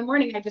 That way in the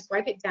morning, I just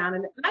wipe it down,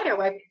 and at night I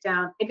wipe it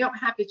down. I don't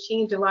have to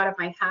change a lot of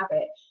my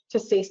habit to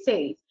stay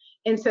safe.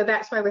 And so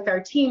that's why with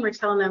our team, we're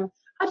telling them,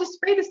 I'll just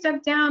spray the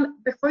stuff down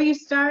before you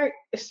start,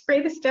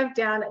 spray the stuff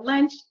down at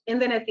lunch, and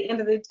then at the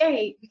end of the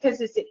day, because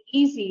it's an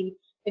easy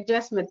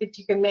adjustment that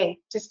you can make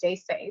to stay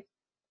safe.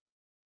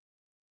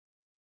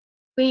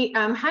 We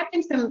have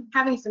been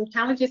having some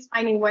challenges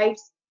finding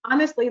wipes.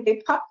 Honestly,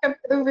 they popped up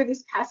over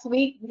this past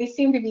week. They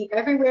seem to be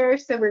everywhere,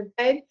 so we're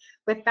good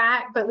with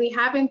that. But we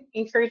have been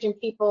encouraging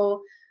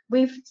people.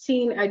 We've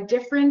seen a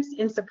difference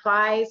in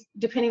supplies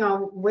depending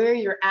on where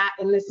you're at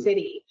in the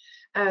city.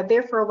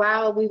 There for a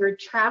while, we were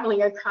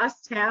traveling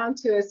across town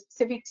to a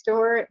specific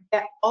store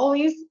that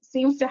always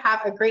seems to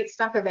have a great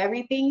stock of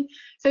everything.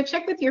 So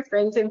check with your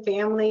friends and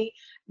family.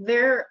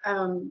 Their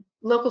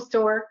local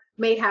store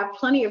may have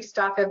plenty of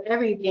stock of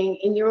everything,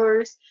 and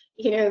yours,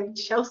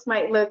 shelves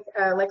might look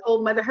like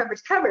old Mother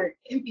Hubbard's cupboard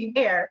and be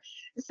there.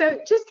 So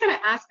just kind of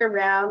ask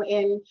around,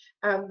 and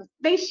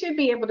they should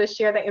be able to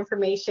share that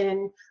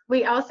information.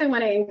 We also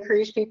want to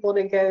encourage people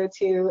to go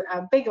to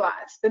Big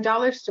Lots, the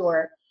dollar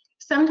store.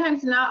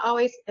 Sometimes not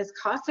always as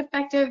cost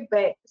effective,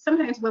 but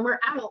sometimes when we're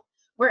out,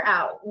 we're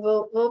out.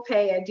 We'll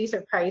pay a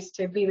decent price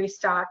to be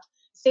restocked.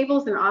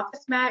 Staples and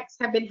Office Max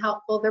have been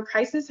helpful. Their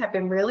prices have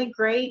been really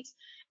great.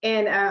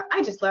 And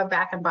I just love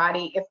Bath and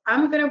Body. If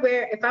I'm gonna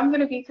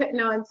be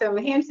putting on some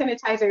hand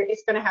sanitizer,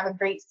 it's gonna have a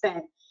great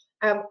scent.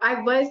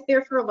 I was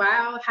there for a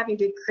while having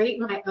to create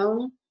my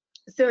own.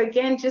 So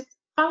again, just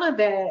follow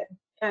the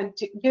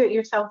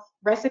do-it-yourself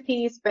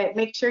recipes, but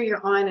make sure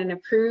you're on an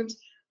approved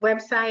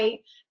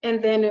website.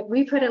 And then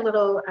we put a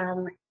little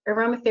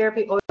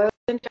aromatherapy oil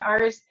into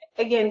ours,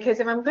 again, because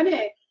if I'm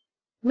gonna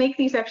make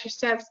these extra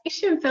steps, it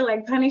shouldn't feel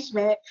like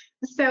punishment.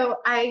 So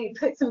I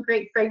put some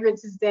great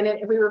fragrances in it,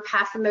 and we were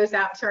passing those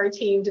out to our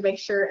team to make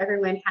sure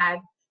everyone had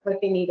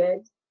what they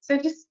needed. So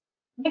just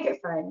make it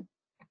fun.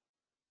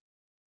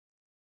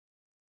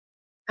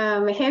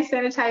 Hand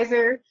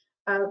sanitizer.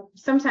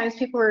 Sometimes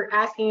people are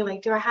asking,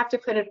 like, do I have to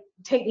put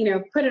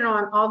it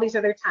on all these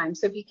other times?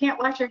 So if you can't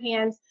wash your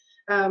hands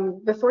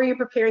before you're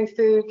preparing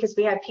food, because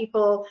we had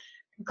people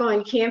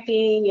going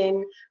camping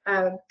and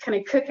kind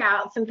of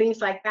cookouts and things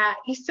like that,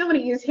 you still want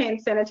to use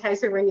hand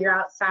sanitizer when you're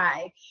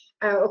outside.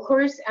 Of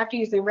course, after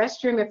using the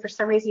restroom, if for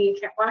some reason you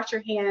can't wash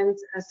your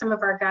hands, some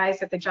of our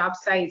guys at the job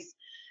sites,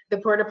 the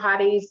porta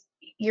potties,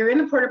 you're in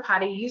the porta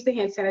potty, you use the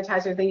hand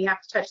sanitizer, then you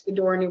have to touch the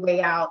door on your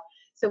way out.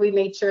 So we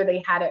made sure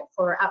they had it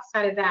for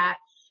outside of that.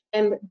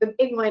 And the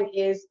big one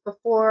is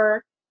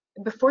before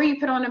you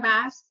put on a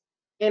mask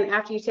and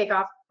after you take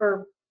off,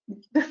 or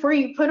before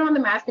you put on the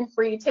mask and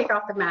before you take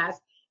off the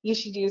mask, you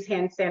should use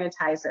hand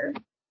sanitizer.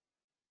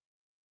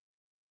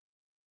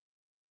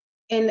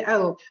 And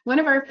one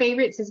of our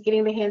favorites is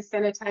getting the hand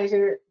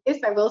sanitizer.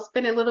 This I will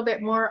spend a little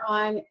bit more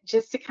on,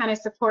 just to kind of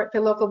support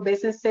the local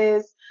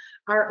businesses.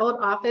 Our old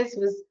office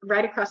was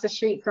right across the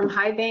street from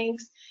High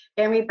Banks,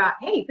 and we thought,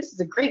 hey, this is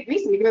a great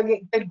reason to go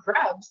get good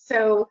grubs.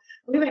 So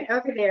we went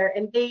over there,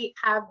 and they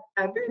have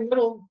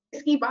little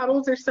whiskey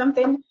bottles or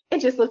something. It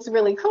just looks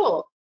really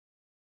cool.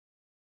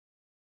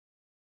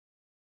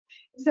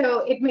 So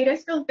it made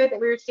us feel good that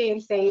we were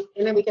staying safe,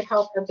 and then we could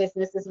help our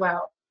business as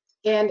well.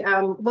 And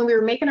when we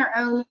were making our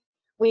own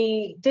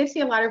We did see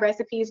a lot of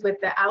recipes with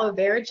the aloe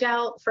vera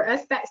gel. For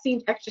us, that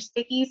seemed extra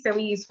sticky, so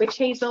we used witch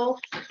hazel.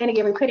 And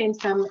again, we put in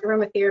some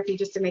aromatherapy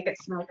just to make it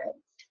smell good.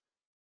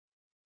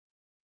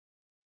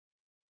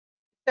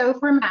 So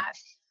for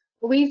masks,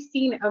 we've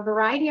seen a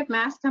variety of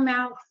masks come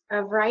out,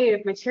 a variety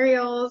of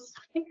materials.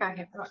 I think I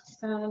have got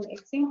some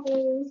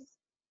examples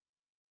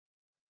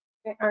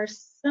that are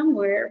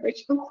somewhere,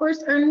 which of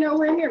course are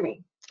nowhere near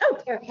me. Oh,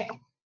 okay.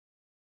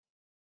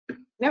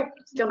 Nope,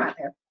 still not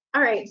there.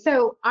 All right,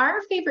 so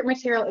our favorite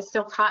material is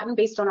still cotton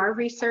based on our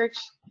research.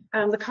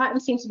 The cotton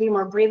seems to be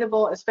more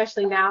breathable,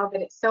 especially now that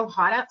it's so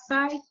hot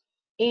outside.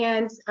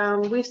 And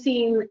we've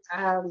seen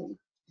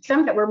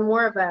some that were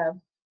more of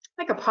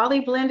like a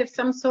poly blend of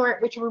some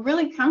sort, which were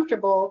really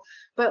comfortable,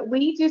 but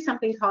we do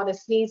something called a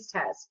sneeze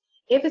test.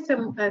 If it's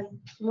a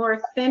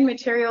more thin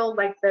material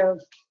like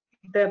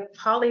the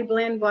poly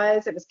blend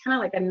was, it was kind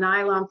of like a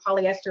nylon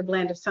polyester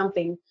blend of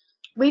something.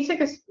 We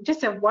took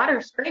just a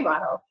water spray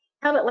bottle,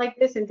 held it like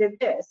this and did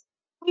this.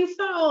 We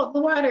saw the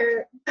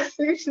water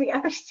through to the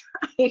other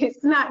side.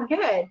 It's not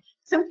good.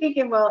 So I'm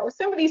thinking, well, if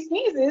somebody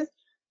sneezes,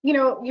 you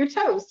know, you're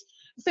toast.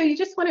 So you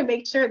just want to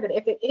make sure that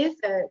if it is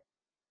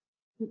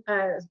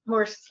a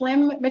more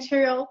slim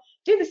material,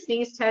 do the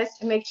sneeze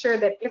test and make sure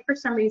that if for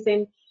some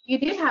reason you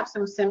did have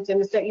some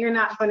symptoms, that you're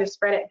not going to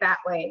spread it that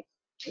way.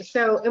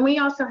 So, and we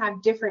also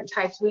have different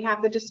types. We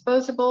have the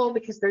disposable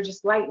because they're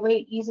just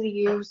lightweight, easy to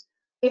use.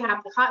 We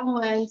have the cotton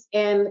ones,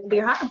 and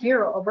the Ohio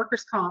Bureau of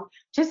Workers' Comp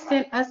just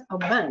sent us a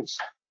bunch.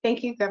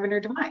 Thank you, Governor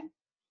DeWine.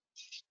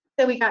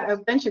 So we got a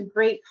bunch of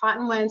great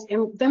cotton ones,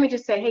 and then we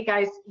just say, hey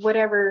guys,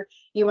 whatever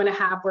you want to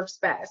have works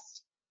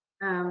best.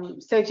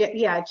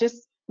 Yeah,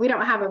 just we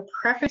don't have a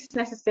preference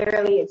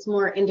necessarily, it's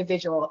more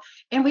individual.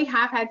 And we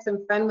have had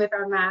some fun with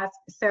our masks.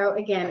 So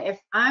again, if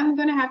I'm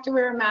gonna have to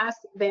wear a mask,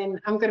 then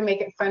I'm gonna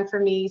make it fun for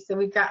me. So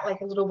we've got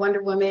like a little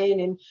Wonder Woman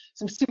and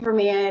some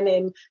Superman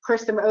and of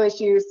course some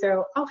OSU,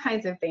 so all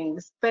kinds of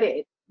things. But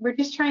we're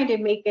just trying to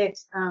make it,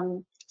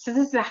 so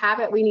this is a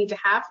habit we need to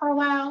have for a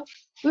while.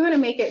 We wanna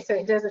make it so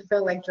it doesn't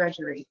feel like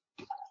drudgery.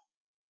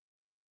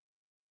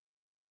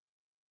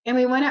 And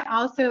we want to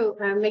also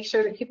make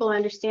sure that people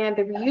understand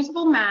the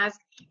reusable mask.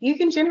 You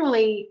can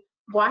generally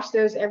wash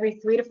those every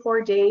 3 to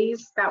 4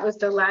 days. That was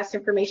the last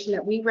information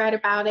that we read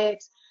about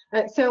it.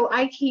 So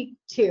I keep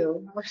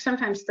 2 or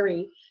sometimes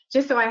 3,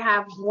 just so I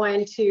have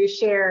one to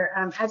share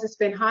as it's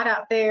been hot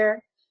out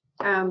there.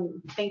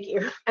 Thank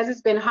you. As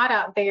it's been hot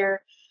out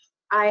there,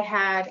 I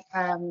had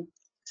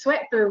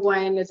sweat through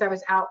one as I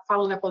was out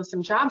following up on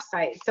some job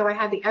sites. So I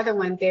had the other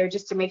one there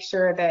just to make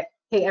sure that,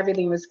 hey,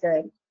 everything was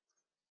good.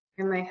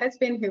 And my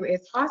husband, who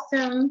is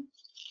awesome,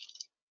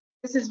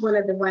 this is one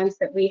of the ones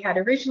that we had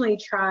originally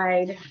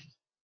tried.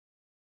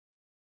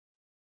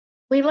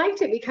 We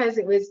liked it because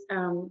it was,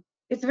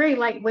 it's very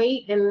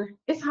lightweight and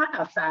it's hot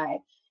outside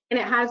and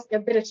it has a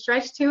bit of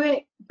stretch to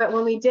it. But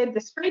when we did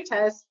the spray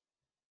test,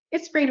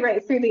 it sprayed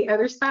right through the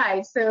other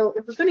side. So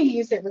if we're going to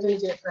use it, we're going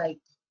to do it right.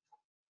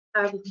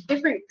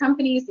 Different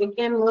companies,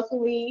 again,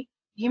 locally,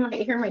 you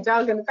might hear my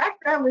dog in the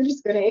background. We're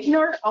just going to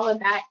ignore all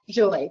of that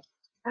joy.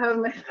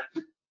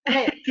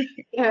 But,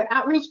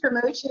 outreach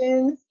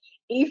promotions,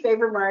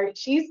 eFavorMart,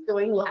 she's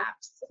doing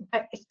laps,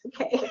 but it's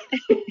okay.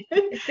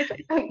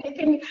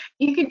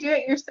 You can do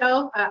it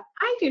yourself. I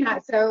do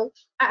not sew.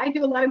 I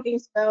do a lot of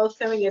things well.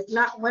 Sewing is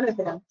not one of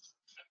them.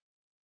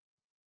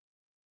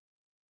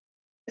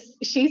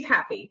 She's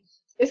happy.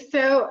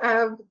 So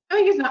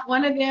sewing is not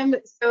one of them.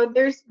 So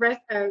there's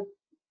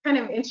kind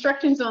of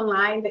instructions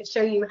online that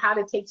show you how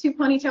to take 2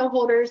 ponytail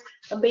holders,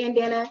 a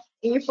bandana,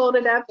 and you fold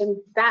it up, and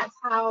that's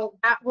how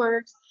that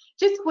works.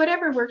 Just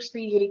whatever works for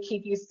you to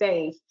keep you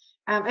safe.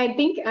 I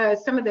think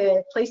some of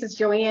the places,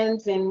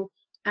 Joann's and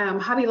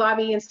Hobby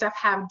Lobby and stuff,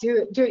 have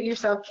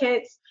do-it-yourself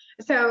kits.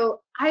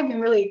 So I've been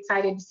really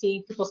excited to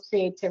see people's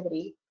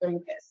creativity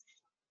during this.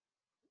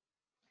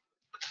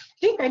 I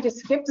think I just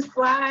skipped a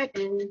slide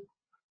and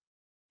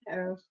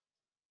a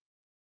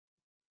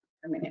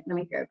minute, let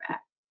me go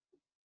back.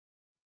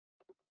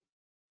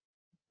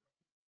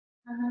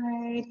 All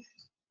right.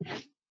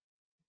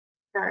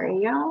 Sorry,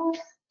 y'all.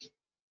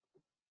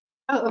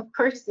 Oh, of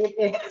course it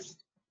is.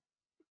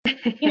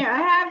 You know,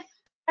 I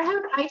have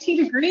an IT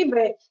degree, but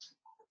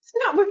it's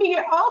not working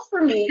at all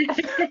for me.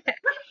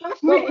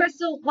 Well,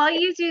 Crystal, while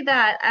you do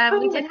that,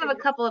 we did have a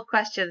couple of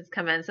questions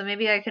come in, so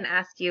maybe I can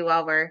ask you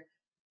while we're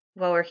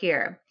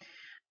here.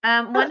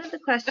 One of the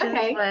questions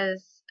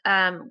was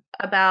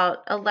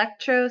about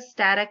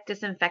electrostatic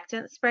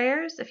disinfectant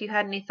sprayers. If you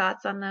had any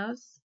thoughts on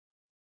those.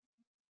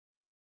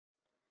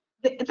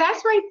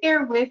 That's right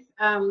there with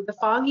the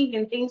fogging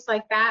and things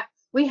like that.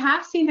 We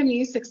have seen them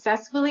used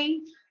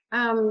successfully,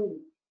 and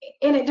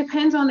it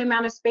depends on the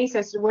amount of space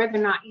as to whether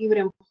or not you would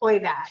employ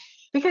that.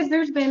 Because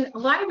there's been a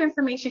lot of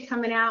information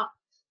coming out,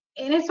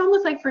 and it's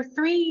almost like for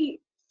three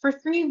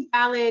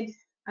valid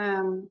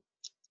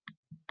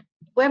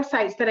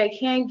websites that I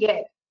can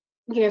get,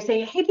 you know,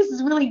 saying, hey, this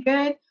is really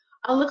good.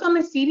 I'll look on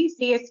the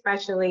CDC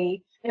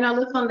especially, and I'll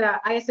look on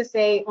the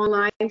ISSA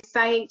online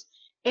site,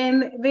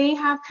 and they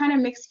have kind of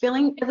mixed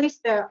feelings. At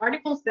least the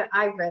articles that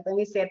I've read, let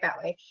me say it that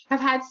way, have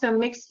had some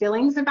mixed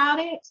feelings about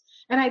it.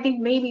 And I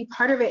think maybe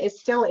part of it is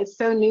still it's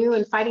so new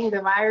and fighting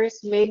the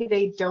virus, maybe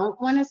they don't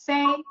want to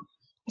say.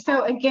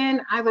 So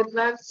again, I would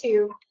love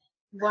to,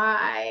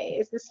 why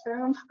is this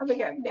phone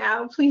popping up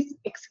now? Please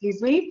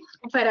excuse me.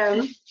 But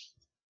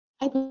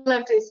I'd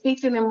love to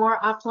speak to them more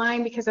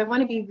offline because I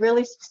want to be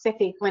really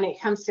specific when it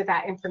comes to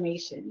that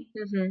information.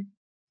 Mm-hmm.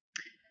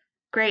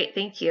 Great,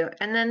 thank you.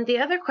 And then the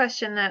other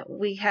question that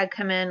we had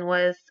come in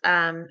was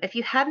if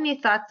you had any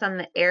thoughts on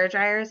the air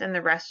dryers in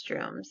the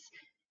restrooms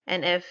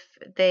and if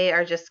they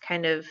are just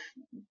kind of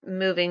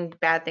moving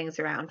bad things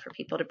around for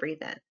people to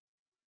breathe in.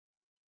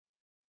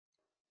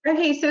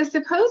 Okay, so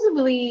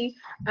supposedly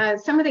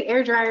some of the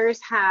air dryers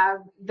have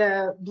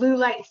the blue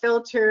light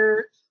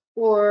filter,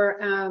 or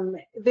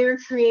they're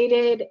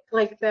created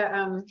like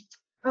the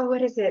oh,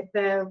 what is it?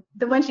 The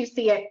ones you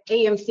see at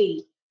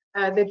AMC,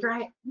 the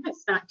dry.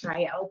 That's not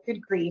Dryel.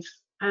 Good grief.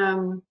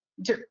 Can't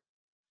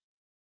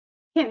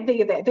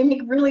think of that. They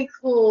make really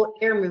cool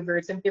air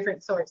movers of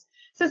different sorts.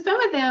 So some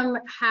of them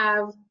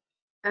have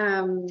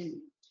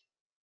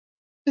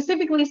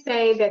specifically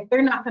say that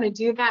they're not going to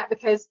do that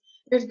because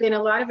there's been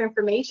a lot of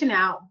information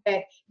out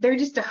that they're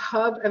just a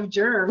hub of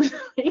germs.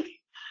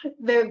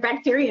 The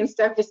bacteria and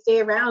stuff to stay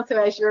around, so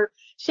as you're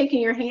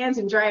shaking your hands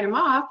and drying them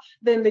off,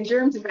 then the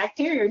germs and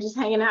bacteria are just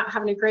hanging out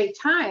having a great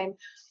time.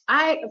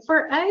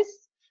 For us,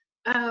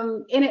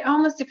 and it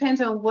almost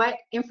depends on what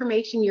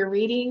information you're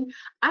reading,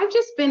 I've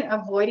just been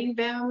avoiding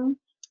them.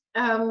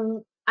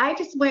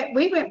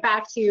 We went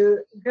back to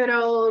good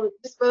old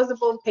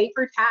disposable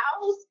paper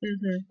towels,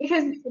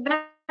 because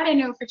that I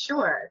know for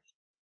sure.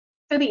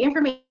 So the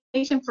information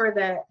for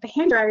the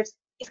hand dryers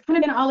is kind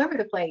of been all over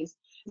the place.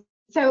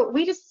 So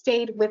we just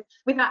stayed with,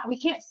 we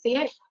can't see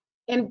it.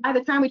 And by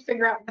the time we'd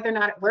figure out whether or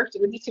not it worked, it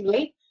would be too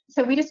late.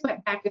 So we just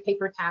went back to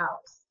paper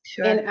towels.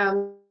 Sure.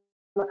 And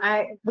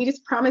we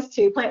just promised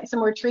to plant some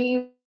more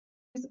trees.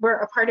 We're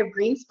a part of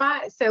Green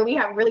Spot. So we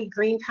have really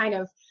green kind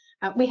of,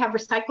 we have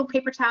recycled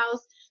paper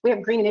towels. We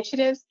have green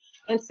initiatives.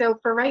 And so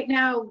for right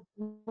now,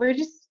 we're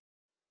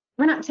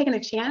not taking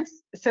a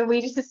chance. So we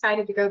just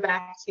decided to go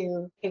back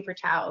to paper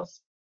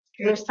towels,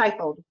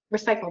 recycled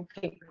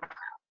paper towels.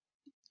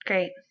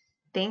 Great.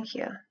 Thank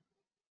you.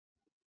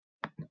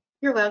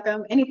 You're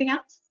welcome. Anything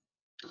else?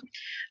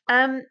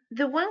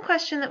 The one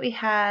question that we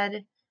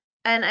had,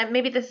 and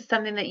maybe this is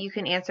something that you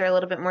can answer a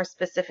little bit more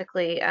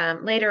specifically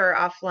later or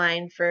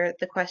offline for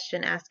the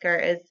question asker,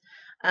 is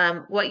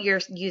what you're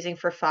using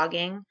for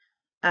fogging.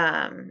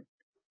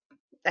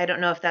 I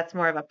don't know if that's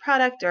more of a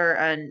product or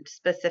a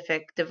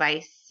specific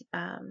device.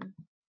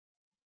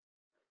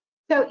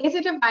 So it's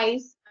a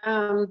device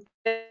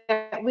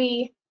that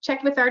we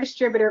checked with our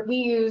distributor. We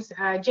use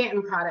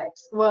Janton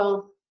products.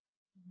 Well,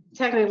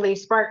 technically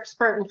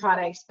Spartan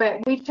products,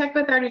 but we checked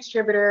with our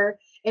distributor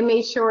and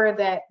made sure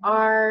that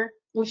our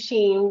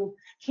machine,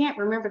 can't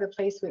remember the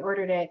place we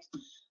ordered it.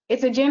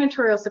 It's a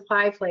janitorial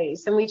supply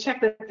place, and we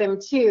checked with them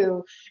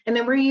too. And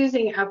then we're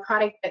using a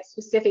product that's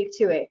specific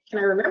to it. Can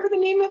I remember the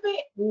name of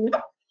it?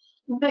 Nope.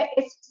 But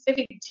it's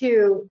specific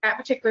to that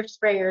particular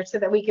sprayer so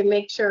that we can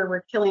make sure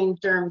we're killing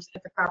germs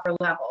at the proper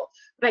level.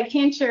 But I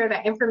can share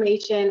that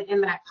information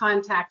and that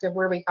contact of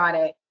where we got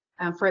it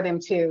for them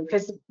too,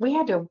 because we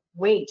had to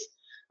wait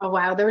a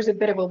while. There was a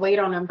bit of a wait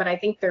on them, but I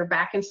think they're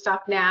back in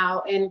stock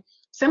now. And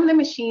some of the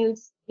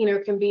machines,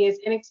 can be as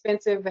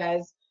inexpensive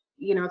as,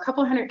 a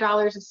couple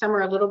 $100s, and some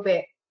are a little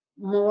bit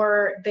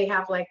more. They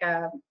have like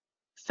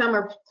some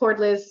are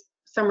cordless,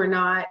 some are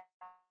not.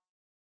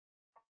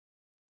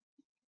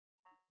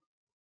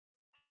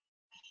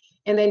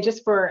 And then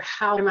just for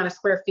how amount of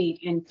square feet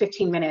in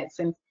 15 minutes.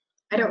 And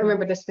I don't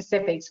remember the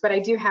specifics, but I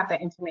do have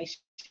that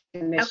information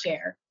to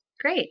share.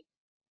 Great.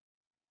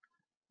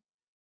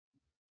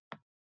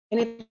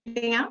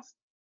 Anything else?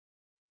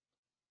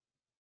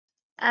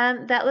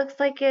 That looks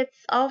like it's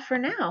all for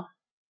now.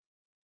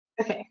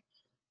 Okay.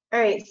 All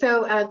right.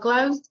 So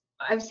gloves,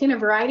 I've seen a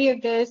variety of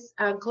this.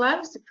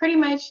 Gloves, pretty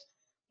much,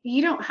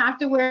 you don't have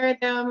to wear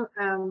them.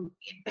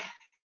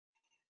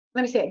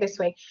 Let me say it this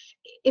way.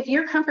 If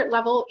your comfort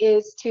level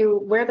is to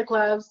wear the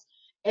gloves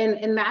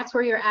and that's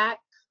where you're at,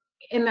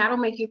 and that'll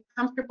make you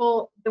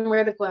comfortable, then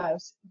wear the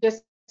gloves.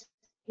 Just,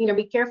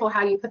 be careful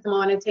how you put them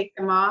on and take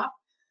them off.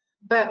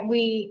 But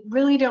we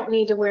really don't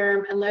need to wear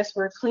them unless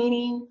we're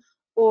cleaning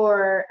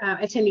or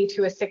attending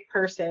to a sick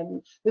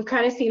person. We've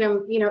kind of seen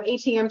them,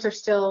 ATMs are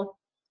still,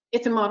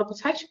 it's a multiple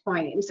touch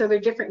point. And so there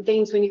are different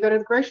things when you go to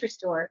the grocery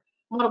store,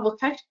 multiple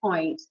touch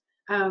points.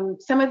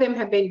 Some of them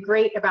have been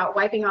great about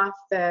wiping off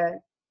the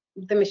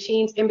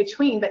machines in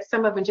between, but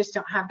some of them just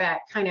don't have that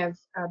kind of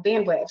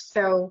bandwidth.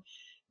 So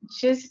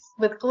just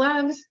with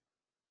gloves,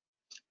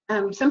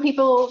 some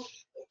people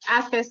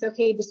ask us,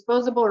 okay,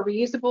 disposable or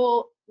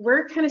reusable.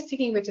 We're kind of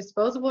sticking with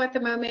disposable at the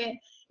moment,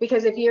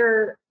 because if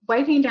you're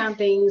wiping down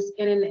things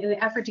in an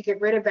effort to get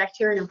rid of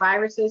bacteria and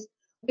viruses,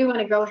 we want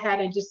to go ahead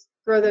and just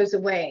throw those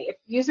away. If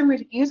you use them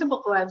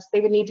reusable gloves,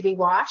 they would need to be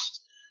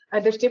washed.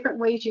 There's different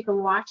ways you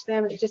can wash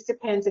them. It just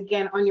depends,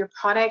 again, on your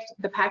product,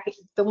 the package,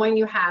 the one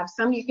you have.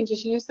 Some you can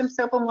just use some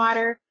soap and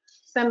water.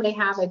 Some may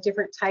have a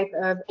different type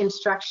of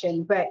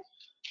instruction, but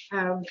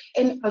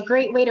and a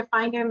great way to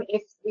find them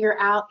if you're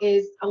out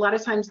is a lot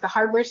of times the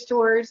hardware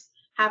stores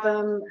have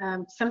them.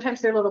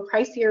 Sometimes they're a little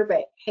pricier,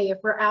 but hey, if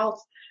we're out,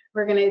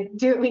 we're gonna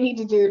do what we need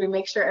to do to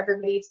make sure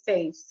everybody's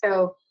safe.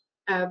 So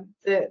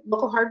the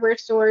local hardware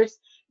stores,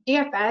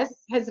 DFS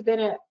has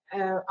been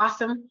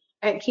awesome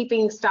at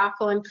keeping stock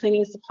on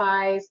cleaning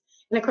supplies.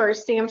 And of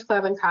course, Sam's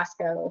Club and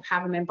Costco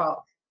have them in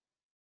bulk.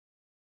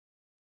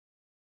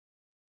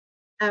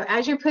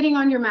 As you're putting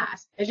on your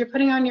mask, as you're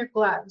putting on your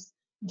gloves,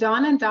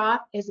 don and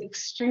doff is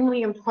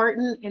extremely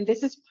important. And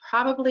this is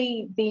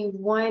probably the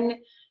one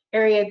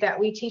area that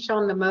we teach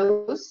on the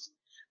most.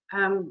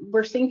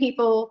 We're seeing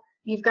people,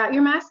 you've got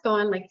your mask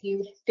on, like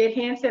you did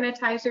hand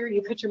sanitizer,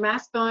 you put your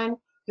mask on,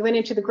 you went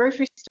into the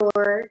grocery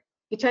store,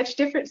 you touched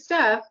different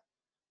stuff,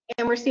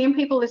 and we're seeing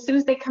people, as soon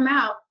as they come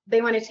out,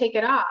 they want to take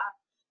it off.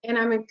 And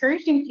I'm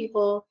encouraging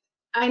people,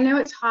 I know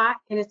it's hot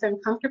and it's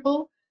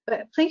uncomfortable,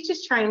 but please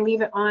just try and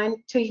leave it on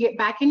till you get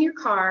back in your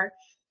car,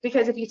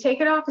 because if you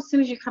take it off as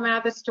soon as you come out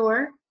of the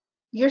store,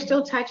 you're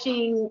still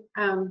touching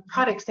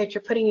products that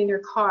you're putting in your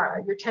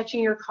car. You're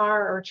touching your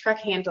car or truck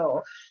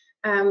handle,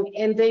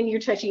 and then you're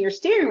touching your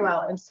steering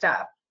wheel and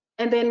stuff,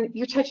 and then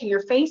you're touching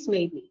your face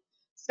maybe.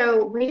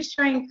 So we just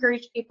try and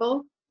encourage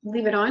people,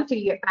 leave it on till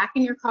you get back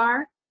in your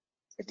car,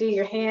 do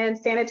your hand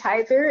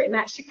sanitizer, and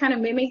that should kind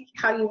of mimic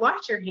how you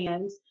wash your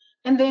hands,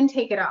 and then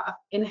take it off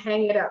and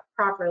hang it up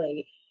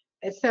properly.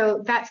 And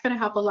so that's going to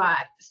help a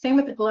lot. Same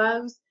with the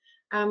gloves.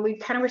 We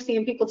kind of were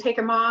seeing people take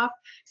them off.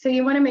 So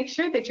you want to make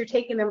sure that you're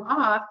taking them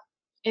off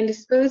and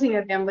disposing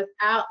of them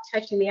without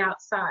touching the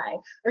outside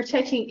or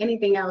touching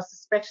anything else,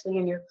 especially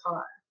in your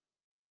car.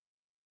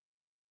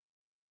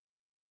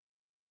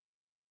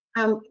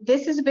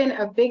 This has been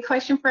a big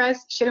question for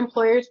us. Should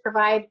employers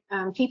provide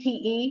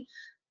PPE?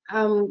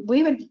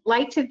 We would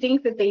like to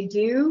think that they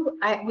do.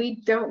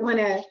 We don't want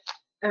to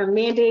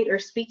mandate or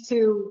speak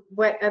to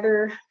what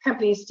other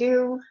companies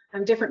do.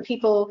 Different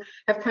people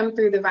have come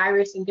through the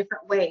virus in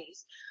different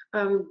ways.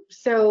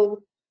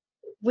 So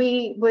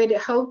we would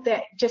hope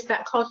that just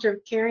that culture of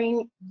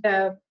caring,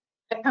 the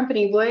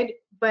company would,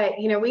 but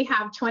you know, we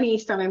have 20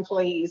 some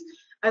employees.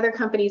 Other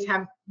companies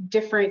have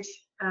different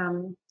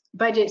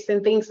budgets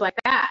and things like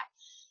that.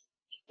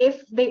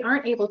 If they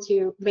aren't able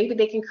to, maybe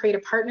they can create a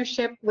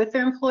partnership with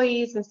their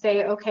employees and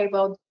say, okay,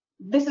 well,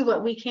 this is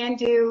what we can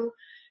do.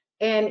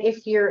 And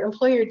if your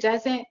employer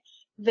doesn't,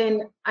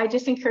 then I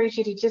just encourage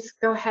you to just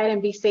go ahead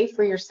and be safe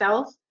for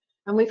yourself.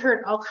 And we've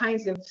heard all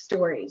kinds of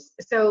stories.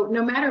 So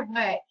no matter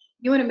what,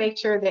 you want to make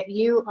sure that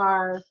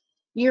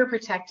you're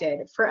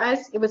protected. For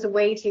us, it was a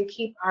way to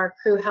keep our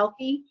crew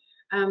healthy,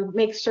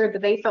 make sure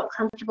that they felt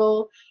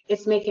comfortable.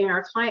 It's making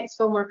our clients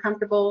feel more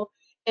comfortable.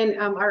 And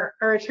our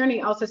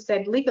attorney also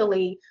said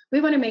legally,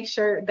 we want to make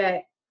sure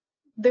that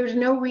there's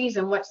no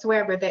reason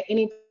whatsoever that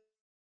anybody,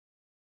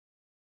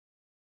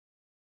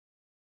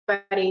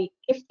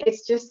 if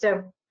it's just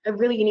a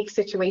really unique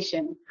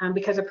situation,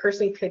 because a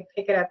person could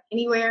pick it up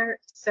anywhere.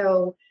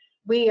 So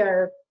we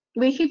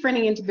keep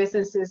running into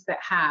businesses that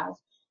have,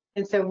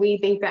 and so we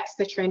think that's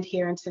the trend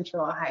here in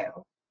Central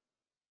Ohio.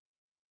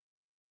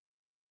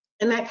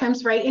 And that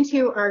comes right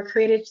into our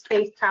created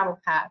safe travel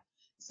path.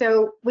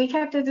 So we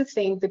kept it the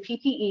same, the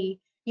PPE,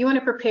 you want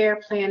to prepare,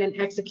 plan, and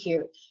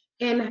execute.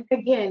 And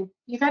again,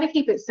 you got to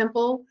keep it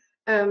simple.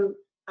 I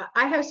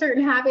have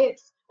certain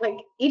habits, like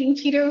eating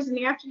Cheetos in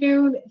the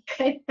afternoon.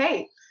 Hey,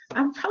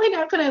 I'm probably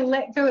not going to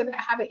let go of that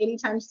habit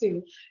anytime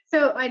soon.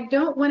 So I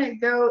don't want to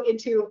go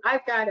into,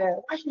 I've got to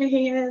wash my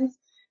hands,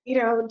 you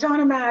know,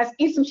 don a mask,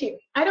 eat some Cheetos.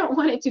 I don't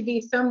want it to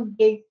be some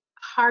big,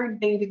 hard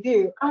thing to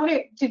do. I want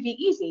it to be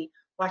easy.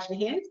 Wash my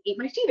hands, eat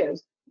my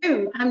Cheetos.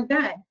 Boom, I'm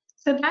done.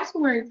 So that's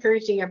what we're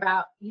encouraging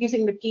about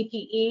using the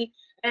PPE.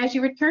 And as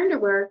you return to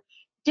work,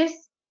 just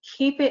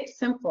keep it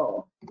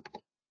simple.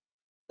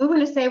 We want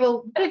to say,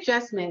 well, what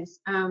adjustments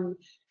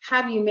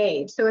have you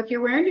made? So if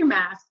you're wearing your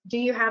mask, do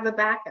you have a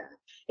backup?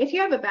 If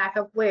you have a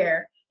backup,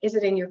 where? Is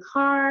it in your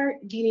car?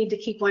 Do you need to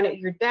keep one at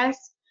your desk?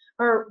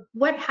 Or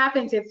what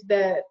happens if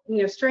the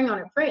string on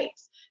it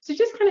breaks? So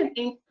just kind of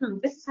think,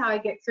 this is how I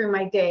get through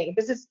my day.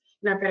 This is,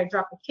 I've got to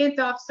drop the kids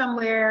off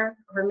somewhere,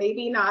 or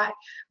maybe not,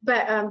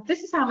 but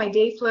this is how my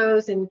day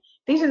flows, and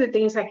these are the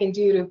things I can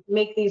do to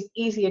make these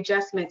easy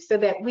adjustments so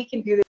that we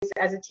can do this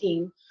as a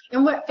team.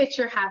 And what fits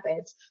your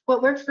habits?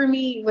 What worked for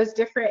me was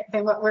different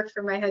than what worked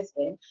for my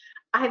husband.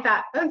 I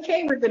thought,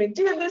 okay, we're going to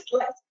do this,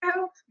 let's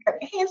go. I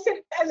got my hand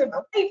sanitizer,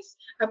 my wipes.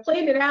 I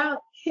planned it out.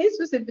 His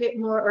was a bit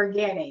more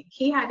organic.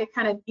 He had to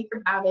kind of think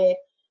about it,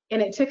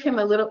 and it took him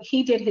a little,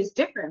 he did his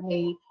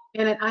differently,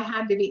 and I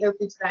had to be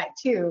open to that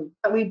too.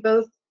 But we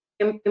both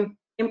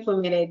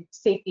implemented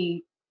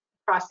safety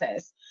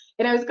process.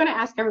 And I was going to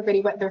ask everybody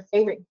what their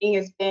favorite thing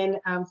has been.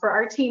 For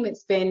our team,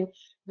 it's been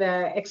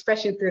the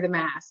expression through the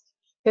mask,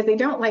 because they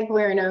don't like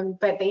wearing them,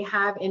 but they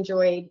have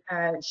enjoyed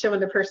showing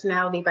their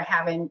personality by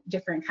having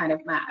different kind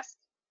of masks.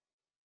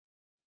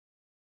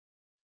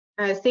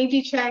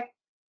 Safety check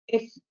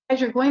if as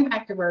you're going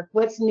back to work,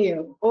 what's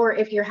new? Or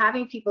if you're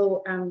having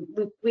people,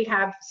 we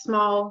have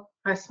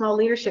a small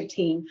leadership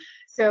team.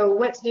 So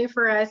what's new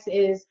for us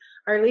is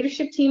our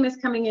leadership team is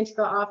coming into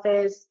the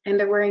office and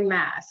they're wearing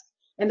masks.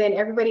 And then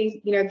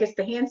everybody, gets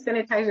the hand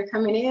sanitizer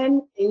coming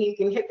in, and you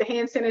can hit the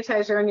hand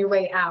sanitizer on your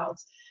way out.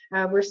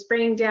 We're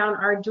spraying down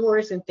our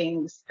doors and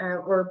things,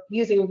 or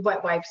using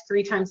wet wipes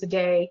 3 times a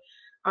day.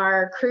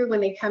 Our crew,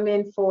 when they come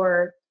in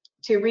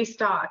to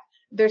restock,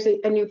 there's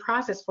a new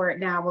process for it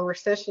now where we're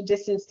social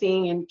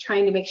distancing and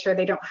trying to make sure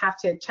they don't have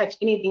to touch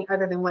anything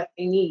other than what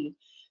they need.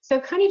 So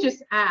kind of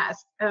just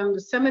ask.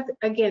 Some of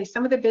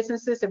the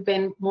businesses have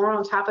been more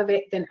on top of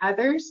it than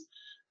others.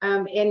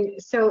 And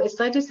so it's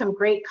led to some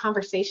great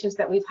conversations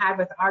that we've had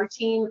with our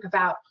team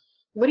about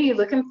what are you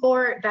looking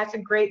for? That's a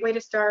great way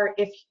to start.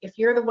 If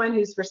you're the one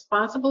who's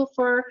responsible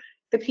for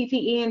the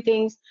PPE and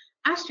things,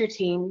 ask your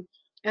team.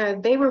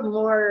 They were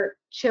more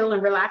chill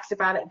and relaxed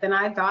about it than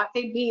I thought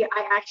they'd be.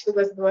 I actually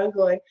was the one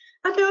going,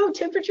 I know,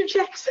 temperature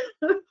checks,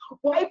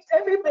 wipes,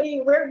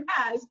 everybody, wear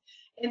masks.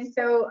 And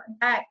so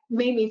that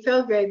made me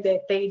feel good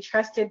that they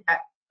trusted that,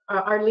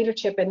 our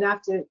leadership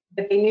enough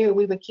that they knew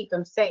we would keep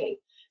them safe.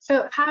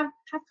 So have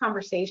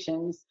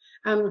conversations.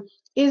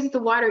 Is the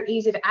water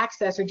easy to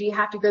access, or do you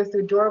have to go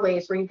through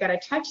doorways where you've got to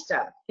touch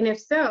stuff? And if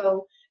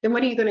so, then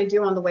what are you going to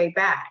do on the way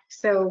back?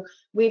 So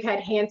we've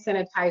had hand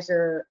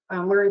sanitizer.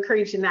 We're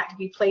encouraging that to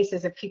be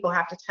places if people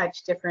have to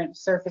touch different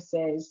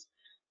surfaces.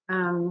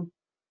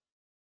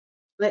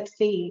 Let's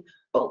see.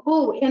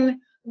 And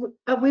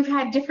we've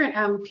had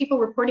different people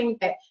reporting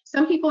that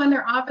some people in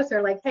their office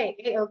are like, hey,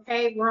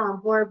 okay, we're on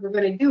board, we're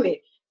going to do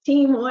it.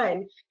 Team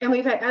 1. And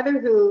we've had other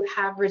who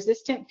have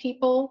resistant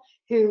people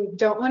who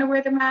don't want to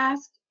wear the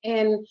mask.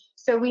 And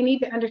so we need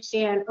to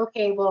understand,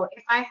 okay, well,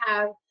 if I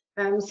have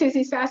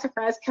Susie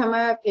Sassafras come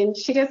up and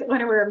she doesn't want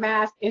to wear a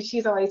mask and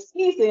she's always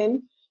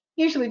sneezing,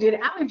 usually due to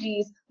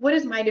allergies, what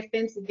is my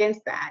defense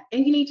against that?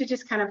 And you need to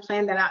just kind of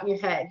plan that out in your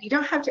head. You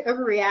don't have to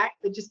overreact,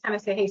 but just kind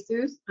of say, hey,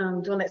 Suze,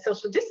 doing that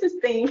social distance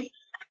thing.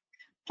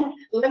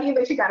 Love you,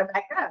 but you got to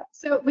back up.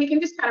 So we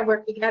can just kind of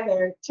work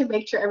together to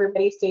make sure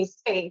everybody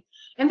stays safe.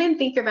 And then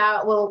think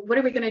about, well, what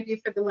are we going to do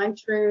for the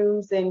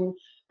lunchrooms, and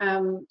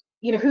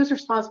who's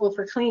responsible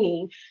for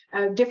cleaning?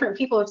 Different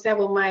people have said,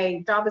 well,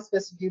 my job is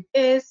supposed to do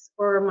this,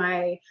 or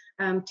my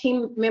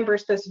team member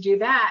is supposed to do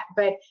that,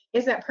 but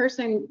is that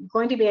person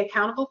going to be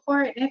accountable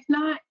for it? And if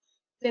not,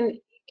 then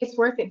it's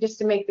worth it just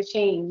to make the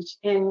change.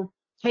 And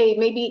hey,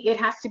 maybe it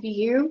has to be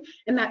you,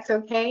 and that's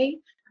okay.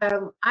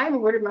 I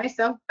rewarded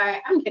myself by,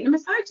 I'm getting a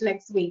massage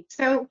next week.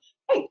 So,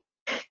 hey,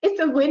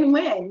 it's a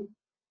win-win.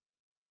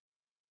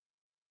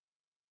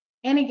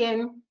 And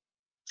again,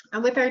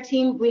 with our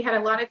team, we had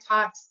a lot of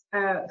talks,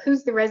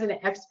 who's the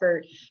resident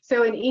expert?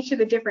 So in each of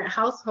the different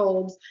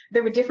households,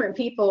 there were different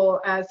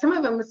people. Some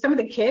of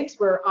the kids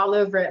were all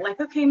over it,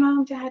 like, okay,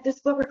 Mom, Dad, this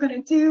is what we're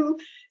gonna do.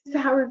 This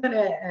is how we're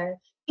gonna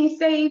be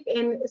safe.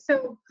 And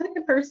so put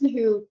the person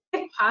who,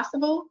 if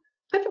possible,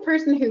 put the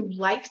person who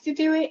likes to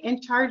do it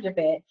in charge of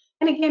it.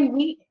 And again,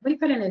 we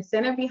put an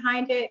incentive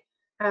behind it.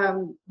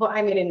 Well,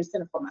 I made an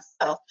incentive for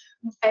myself,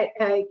 but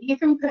you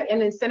can put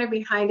an incentive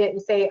behind it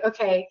and say,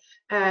 okay,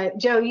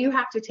 Joe, you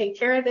have to take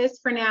care of this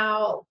for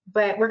now,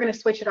 but we're going to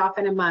switch it off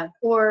in a month.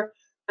 Or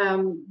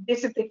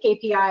this is the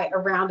KPI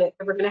around it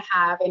that we're going to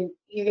have, and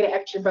you get an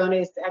extra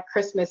bonus at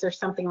Christmas or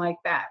something like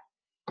that.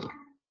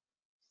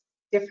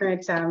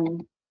 Different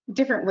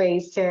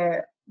ways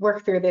to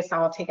work through this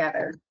all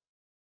together.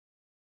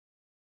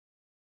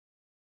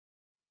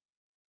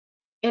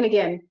 And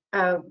again,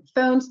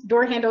 phones,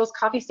 door handles,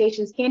 coffee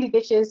stations, candy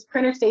dishes,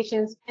 printer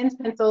stations, pens,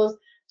 pencils,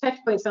 touch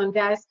points on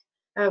desk.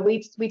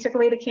 We took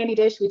away the candy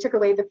dish, we took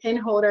away the pen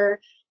holder,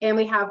 and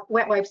we have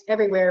wet wipes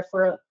everywhere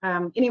for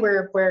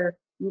anywhere where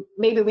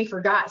maybe we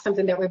forgot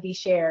something that would be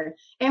shared.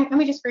 And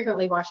we just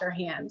frequently wash our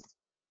hands.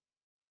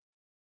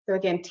 So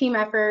again, team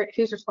effort,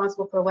 who's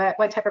responsible for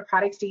what type of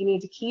products do you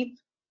need to keep,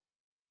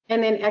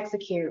 and then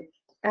execute.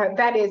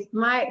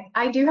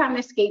 I do have an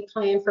escape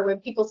plan for when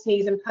people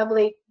sneeze in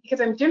public,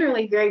 because I'm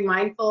generally very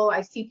mindful.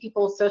 I see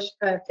people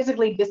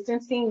physically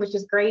distancing, which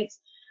is great.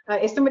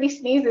 If somebody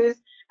sneezes,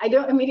 I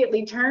don't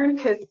immediately turn,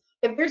 because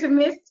if there's a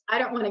mist, I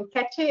don't want to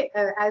catch it.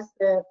 As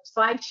the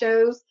slide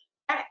shows,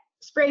 that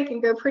spray can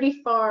go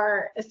pretty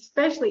far,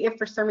 especially if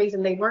for some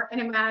reason they weren't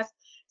in a mask.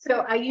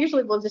 So I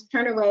usually will just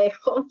turn away,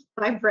 hold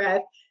my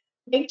breath,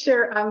 make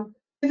sure I'm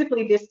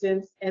physically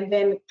distanced, and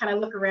then kind of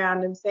look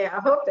around and say,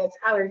 I hope that's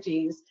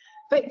allergies.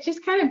 But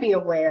just kind of be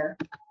aware.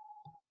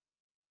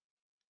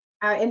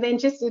 And then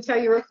just to tell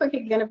you real quick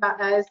again about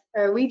us,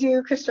 we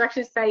do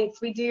construction sites.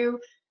 We do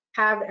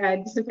have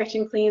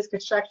disinfection cleans,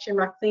 construction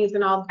rough cleans,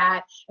 and all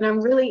that. And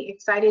I'm really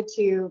excited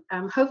to,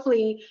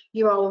 hopefully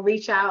you all will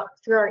reach out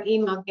through our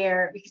email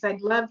there, because I'd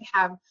love to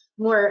have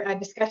more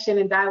discussion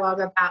and dialogue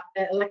about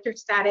the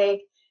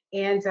electrostatic.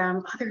 And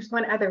there's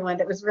one other one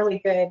that was really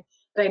good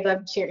that I'd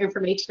love to share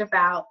information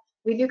about.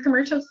 We do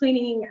commercial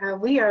cleaning.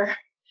 We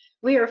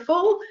are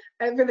full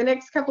for the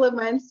next couple of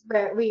months,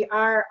 but we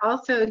are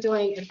also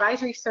doing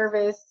advisory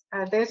service.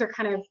 Those are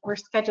we're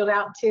scheduled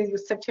out to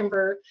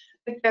September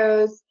with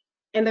those.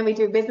 And then we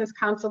do business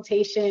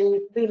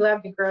consultation. We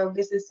love to grow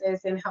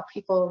businesses and help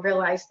people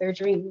realize their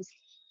dreams.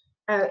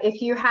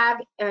 If you have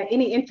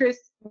any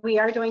interest, we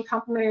are doing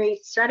complimentary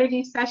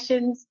strategy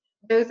sessions.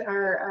 Those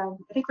are,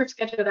 I think we're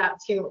scheduled out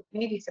to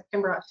maybe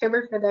September,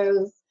 October for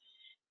those.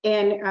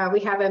 And we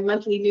have a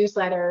monthly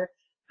newsletter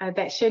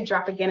that should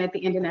drop again at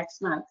the end of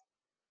next month.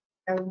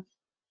 So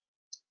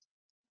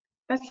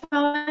that's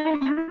all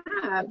I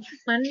have.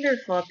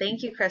 Wonderful.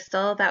 Thank you,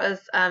 Crystal. That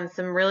was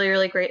some really,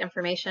 really great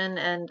information,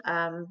 and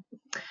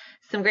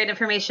some great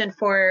information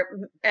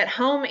for at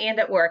home and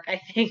at work, I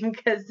think,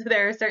 because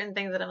there are certain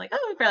things that I'm like,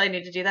 oh, I probably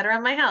need to do that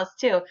around my house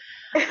too.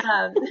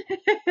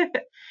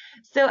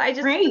 So I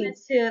just wanted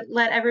to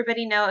let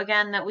everybody know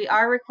again that we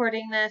are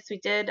recording this. We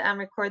did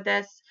record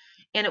this,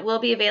 and it will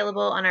be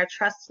available on our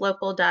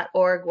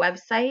trustlocal.org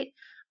website.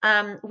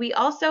 We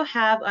also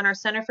have on our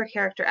Center for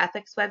Character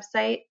Ethics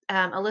website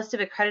a list of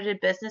accredited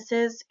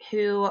businesses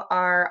who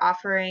are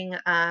offering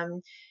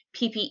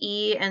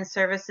PPE and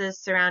services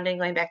surrounding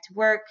going back to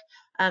work.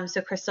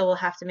 So Crystal will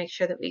have to make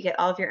sure that we get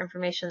all of your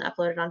information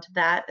uploaded onto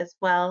that as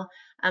well,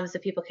 so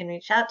people can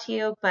reach out to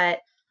you. But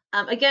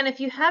again, if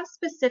you have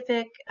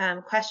specific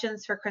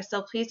questions for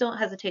Crystal, please don't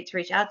hesitate to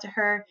reach out to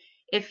her.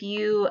 If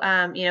you,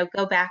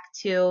 go back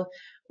to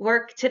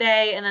work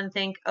today and then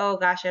think, oh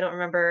gosh, I don't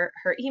remember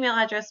her email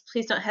address,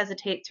 please don't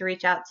hesitate to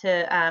reach out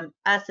to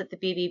us at the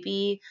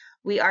BBB.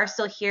 We are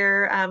still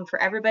here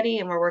for everybody,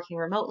 and we're working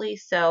remotely.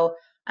 So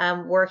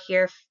we're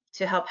here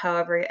to help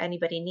however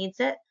anybody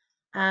needs it.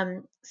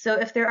 So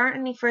if there aren't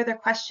any further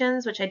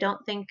questions, which I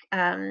don't think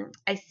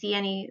I see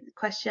any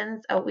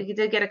questions. Oh, we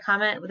did get a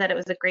comment that it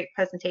was a great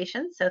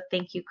presentation. So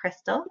thank you,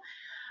 Crystal.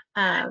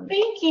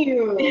 Thank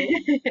you.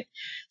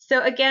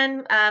 So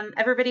again,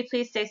 everybody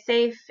please stay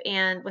safe.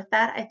 And with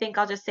that, I think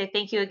I'll just say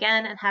thank you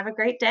again and have a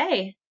great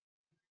day.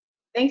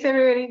 Thanks,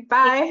 everybody.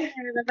 Bye.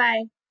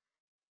 Bye-bye.